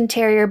Boston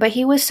Terrier, but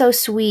he was so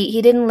sweet.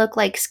 He didn't look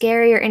like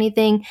scary or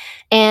anything,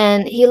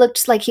 and he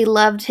looked like he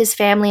loved his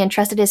family and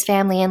trusted his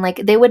family, and like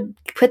they would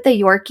put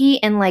the Yorkie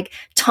and like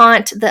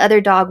taunt the other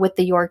dog with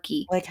the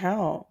Yorkie. Like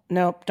how?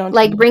 Nope, don't.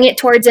 Like bring it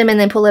towards him and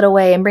then pull it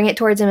away, and bring it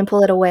towards him and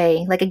pull it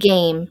away, like a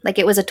game, like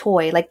it was a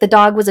toy, like the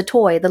dog was a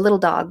toy, the little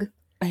dog.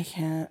 I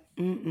can't.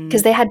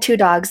 Because they had two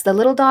dogs, the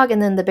little dog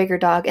and then the bigger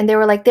dog. And they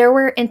were like, there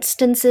were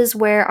instances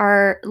where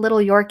our little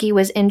Yorkie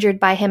was injured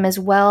by him as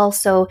well.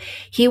 So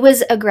he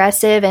was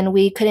aggressive and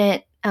we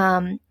couldn't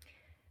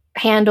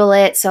handle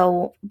it.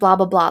 So blah,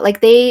 blah, blah. Like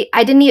I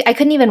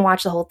couldn't even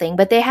watch the whole thing,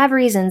 but they have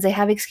reasons, they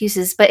have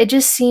excuses. But it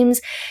just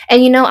seems,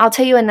 and I'll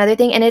tell you another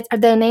thing. And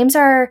the names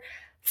are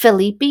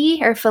Philippi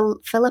or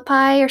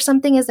Philippi or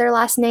something is their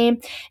last name.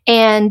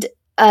 And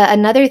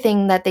another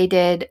thing that they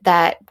did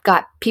that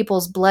got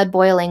people's blood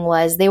boiling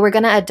was they were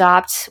going to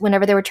adopt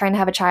whenever they were trying to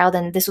have a child.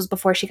 And this was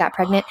before she got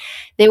pregnant.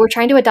 They were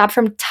trying to adopt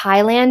from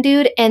Thailand,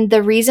 dude. And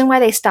the reason why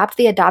they stopped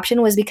the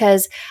adoption was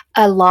because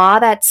a law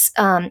that's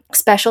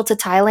special to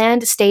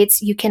Thailand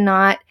states you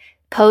cannot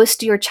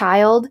post your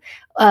child,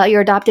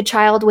 your adopted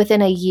child,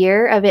 within a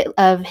year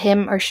of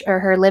him or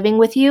her living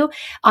with you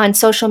on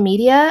social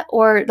media,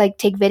 or like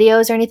take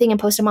videos or anything and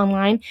post them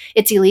online.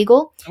 It's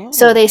illegal.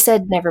 So they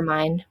said, never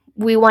mind.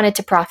 We wanted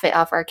to profit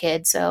off our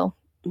kid, so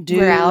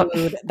we're out.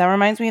 That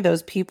reminds me of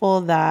those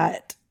people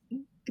that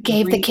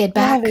gave the kid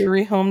back. Yeah, they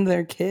rehomed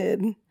their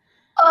kid.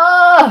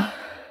 Oh,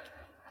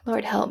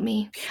 Lord help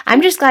me.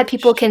 I'm just glad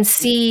people can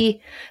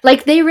see,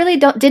 like, they really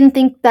didn't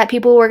think that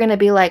people were going to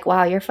be like,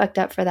 wow, you're fucked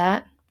up for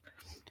that.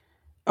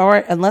 Or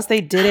unless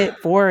they did it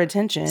for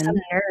attention. Some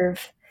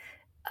nerve.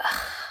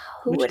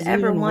 Who would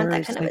ever want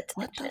that kind of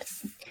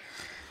attention?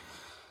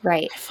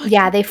 Right.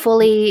 Yeah, they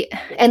fully,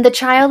 and the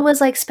child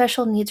was like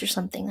special needs or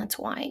something. That's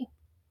why.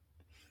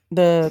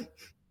 The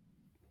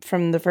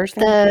From the first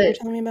thing you were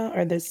telling me about,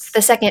 or this?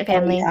 The second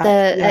family. Oh,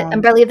 yeah, I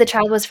believe the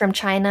child was from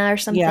China or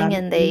something, yeah.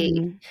 and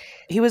they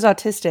He was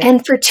autistic.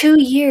 And for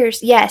 2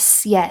 years,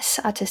 yes,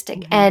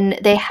 autistic. And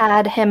they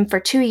had him for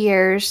 2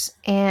 years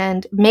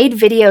and made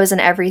videos and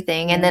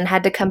everything, and then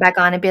had to come back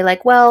on and be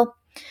like, well,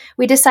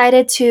 we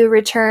decided to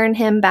return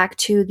him back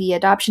to the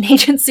adoption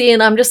agency.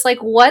 And I'm just like,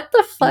 what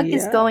the fuck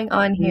is going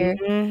on here?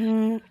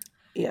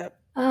 Yep.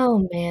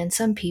 Oh man,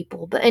 some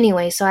people. But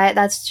anyway, so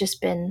that's just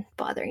been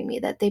bothering me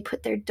that they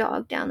put their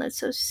dog down. That's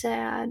so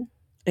sad.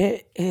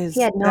 It is.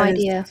 He had no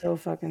idea. So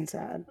fucking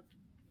sad.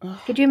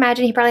 Could you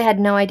imagine? He probably had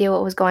no idea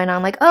what was going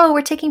on. Like, oh,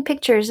 we're taking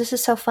pictures. This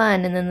is so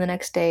fun. And then the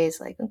next day is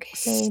like,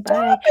 okay,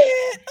 bye.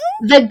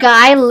 The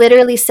guy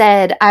literally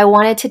said, I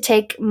wanted to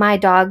take my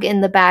dog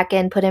in the back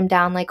and put him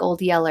down like Old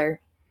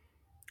Yeller.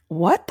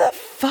 What the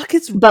fuck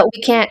is... But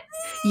we can't...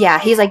 Yeah,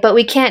 he's like, but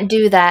we can't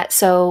do that,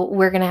 so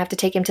we're going to have to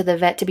take him to the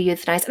vet to be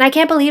euthanized. And I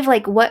can't believe,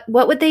 like, what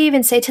would they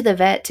even say to the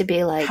vet to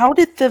be like... How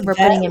did the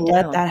vet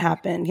let that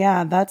happen?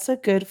 Yeah, that's a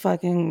good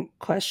fucking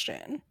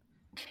question.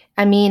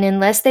 I mean,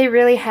 unless they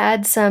really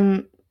had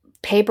some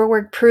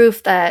paperwork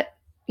proof that,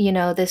 you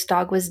know, this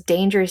dog was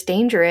dangerous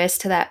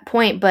to that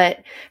point.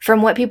 But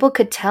from what people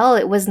could tell,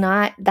 it was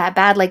not that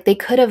bad. Like, they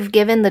could have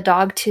given the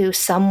dog to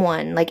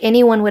someone. Like,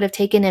 anyone would have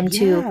taken him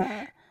to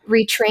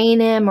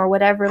retrain him or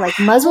whatever. Like,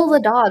 muzzle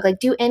the dog. Like,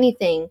 do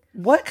anything.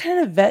 What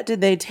kind of vet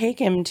did they take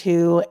him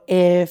to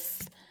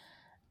if...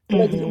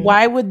 Like,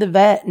 why would the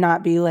vet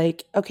not be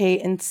like, okay,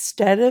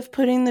 instead of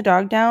putting the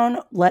dog down,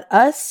 let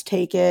us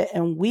take it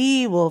and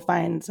we will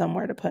find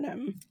somewhere to put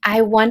him?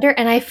 I wonder,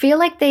 and I feel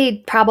like they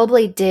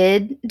probably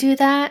did do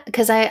that,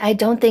 because I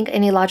don't think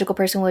any logical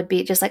person would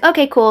be just like,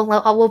 okay, cool,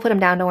 we'll put him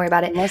down, don't worry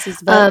about it. Unless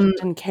his vet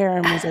didn't care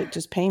and was like,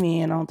 just pay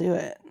me and I'll do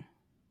it.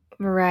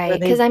 Right,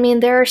 because I mean,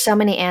 there are so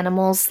many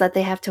animals that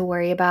they have to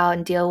worry about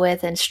and deal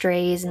with, and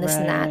strays and this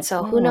and that.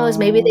 So who knows?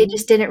 Maybe they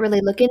just didn't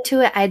really look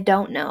into it. I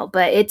don't know,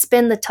 but it's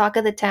been the talk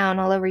of the town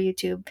all over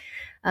YouTube.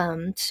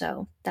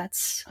 So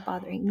that's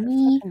bothering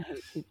me. I fucking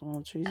hate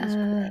people. Jesus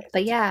Christ.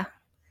 But yeah,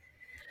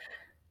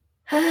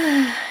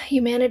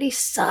 humanity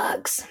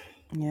sucks.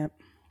 Yep.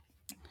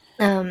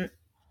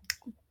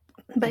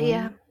 But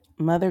yeah,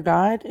 Mother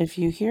God, if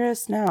you hear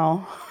us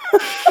now,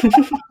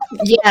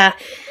 yeah.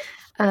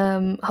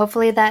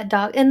 Hopefully that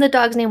dog, and the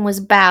dog's name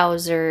was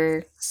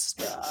Bowser.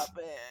 Stop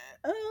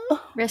it.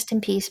 Rest in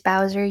peace,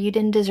 Bowser. You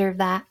didn't deserve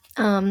that.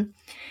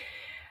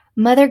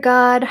 Mother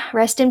God,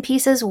 rest in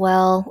peace as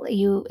well.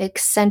 You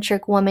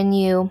eccentric woman,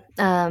 you.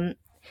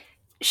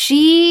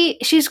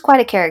 She's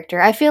quite a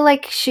character. I feel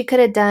like she could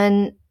have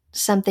done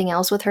something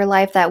else with her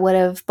life that would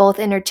have both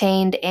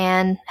entertained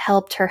and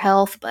helped her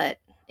health, but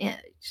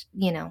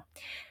you know,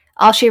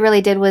 all she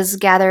really did was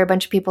gather a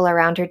bunch of people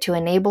around her to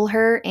enable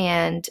her,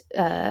 and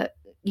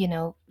you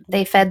know,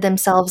 they fed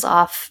themselves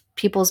off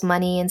people's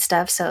money and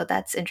stuff, so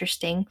that's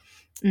interesting.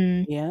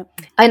 Yeah.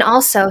 And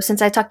also,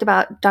 since I talked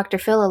about Dr.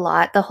 Phil a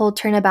lot, the whole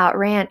Turnabout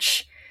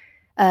Ranch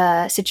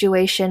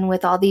situation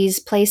with all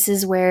these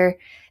places where,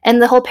 and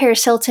the whole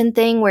Paris Hilton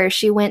thing where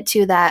she went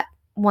to that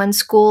one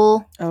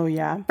school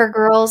for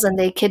girls and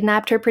they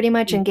kidnapped her pretty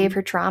much and gave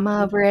her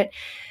trauma over it.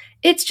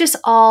 It's just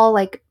all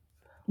like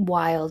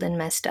wild and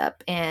messed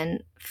up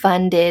and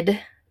funded.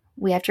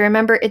 We have to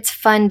remember it's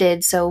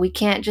funded, so we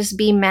can't just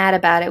be mad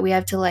about it. We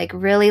have to like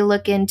really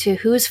look into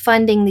who's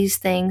funding these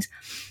things.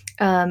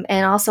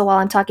 And also, while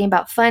I'm talking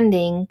about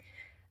funding,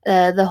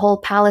 the whole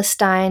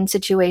Palestine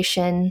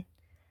situation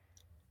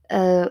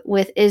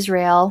with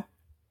Israel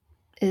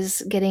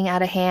is getting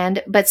out of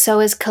hand, but so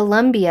is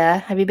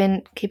Colombia. Have you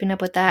been keeping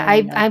up with that?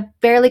 I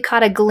barely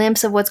caught a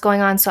glimpse of what's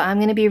going on, so I'm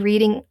going to be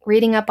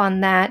reading up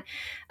on that.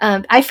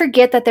 I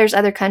forget that there's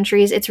other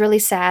countries. It's really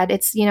sad.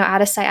 It's, you know,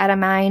 out of sight, out of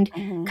mind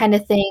kind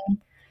of thing.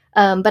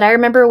 But I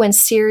remember when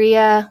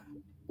Syria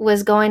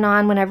was going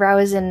on whenever I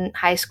was in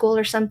high school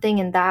or something,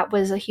 and that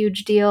was a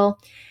huge deal.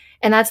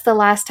 And that's the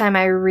last time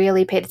I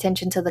really paid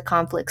attention to the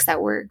conflicts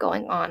that were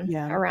going on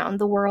around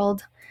the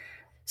world.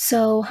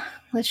 So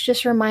let's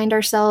just remind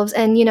ourselves.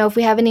 And, you know, if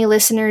we have any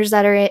listeners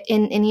that are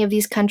in any of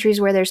these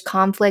countries where there's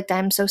conflict,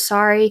 I'm so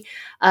sorry.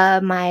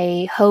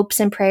 My hopes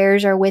and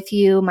prayers are with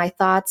you. My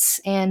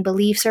thoughts and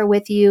beliefs are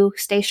with you.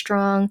 Stay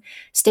strong,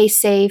 stay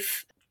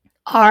safe.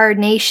 Our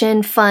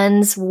nation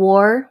funds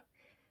war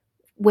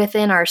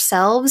within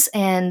ourselves,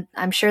 and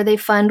I'm sure they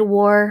fund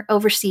war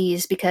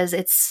overseas because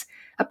it's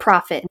a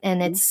profit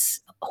and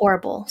it's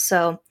horrible.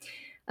 So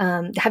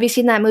have you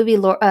seen that movie,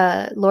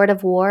 Lord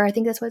of War? I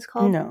think that's what it's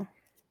called. No.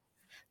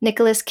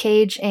 Nicolas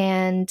Cage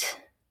and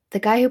the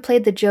guy who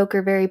played the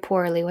Joker very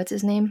poorly. What's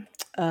his name?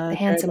 The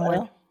handsome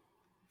one.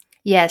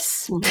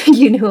 Yes,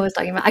 you knew who I was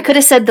talking about. I could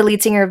have said the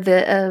lead singer of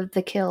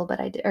the Kill,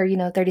 but I did, or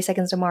 30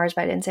 Seconds to Mars,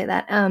 but I didn't say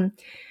that.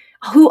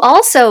 Who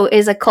also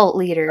is a cult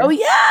leader. Oh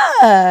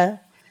yeah.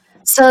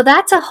 So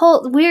that's a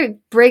whole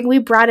we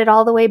brought it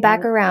all the way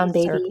back around,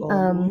 baby.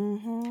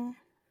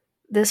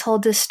 This whole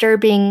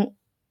disturbing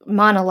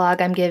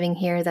monologue I'm giving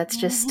here, that's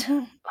just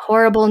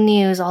horrible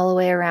news all the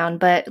way around.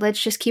 But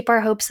let's just keep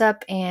our hopes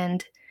up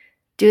and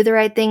do the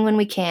right thing when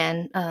we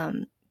can.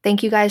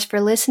 Thank you guys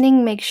for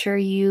listening. Make sure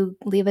you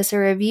leave us a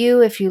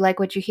review if you like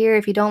what you hear.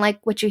 If you don't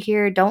like what you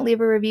hear, don't leave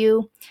a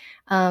review.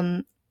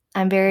 I'm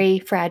very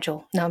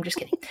fragile. No, I'm just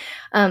kidding.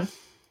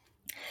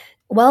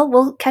 Well,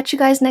 we'll catch you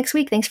guys next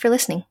week. Thanks for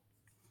listening.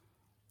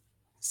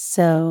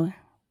 So,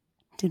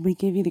 did we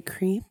give you the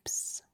creeps?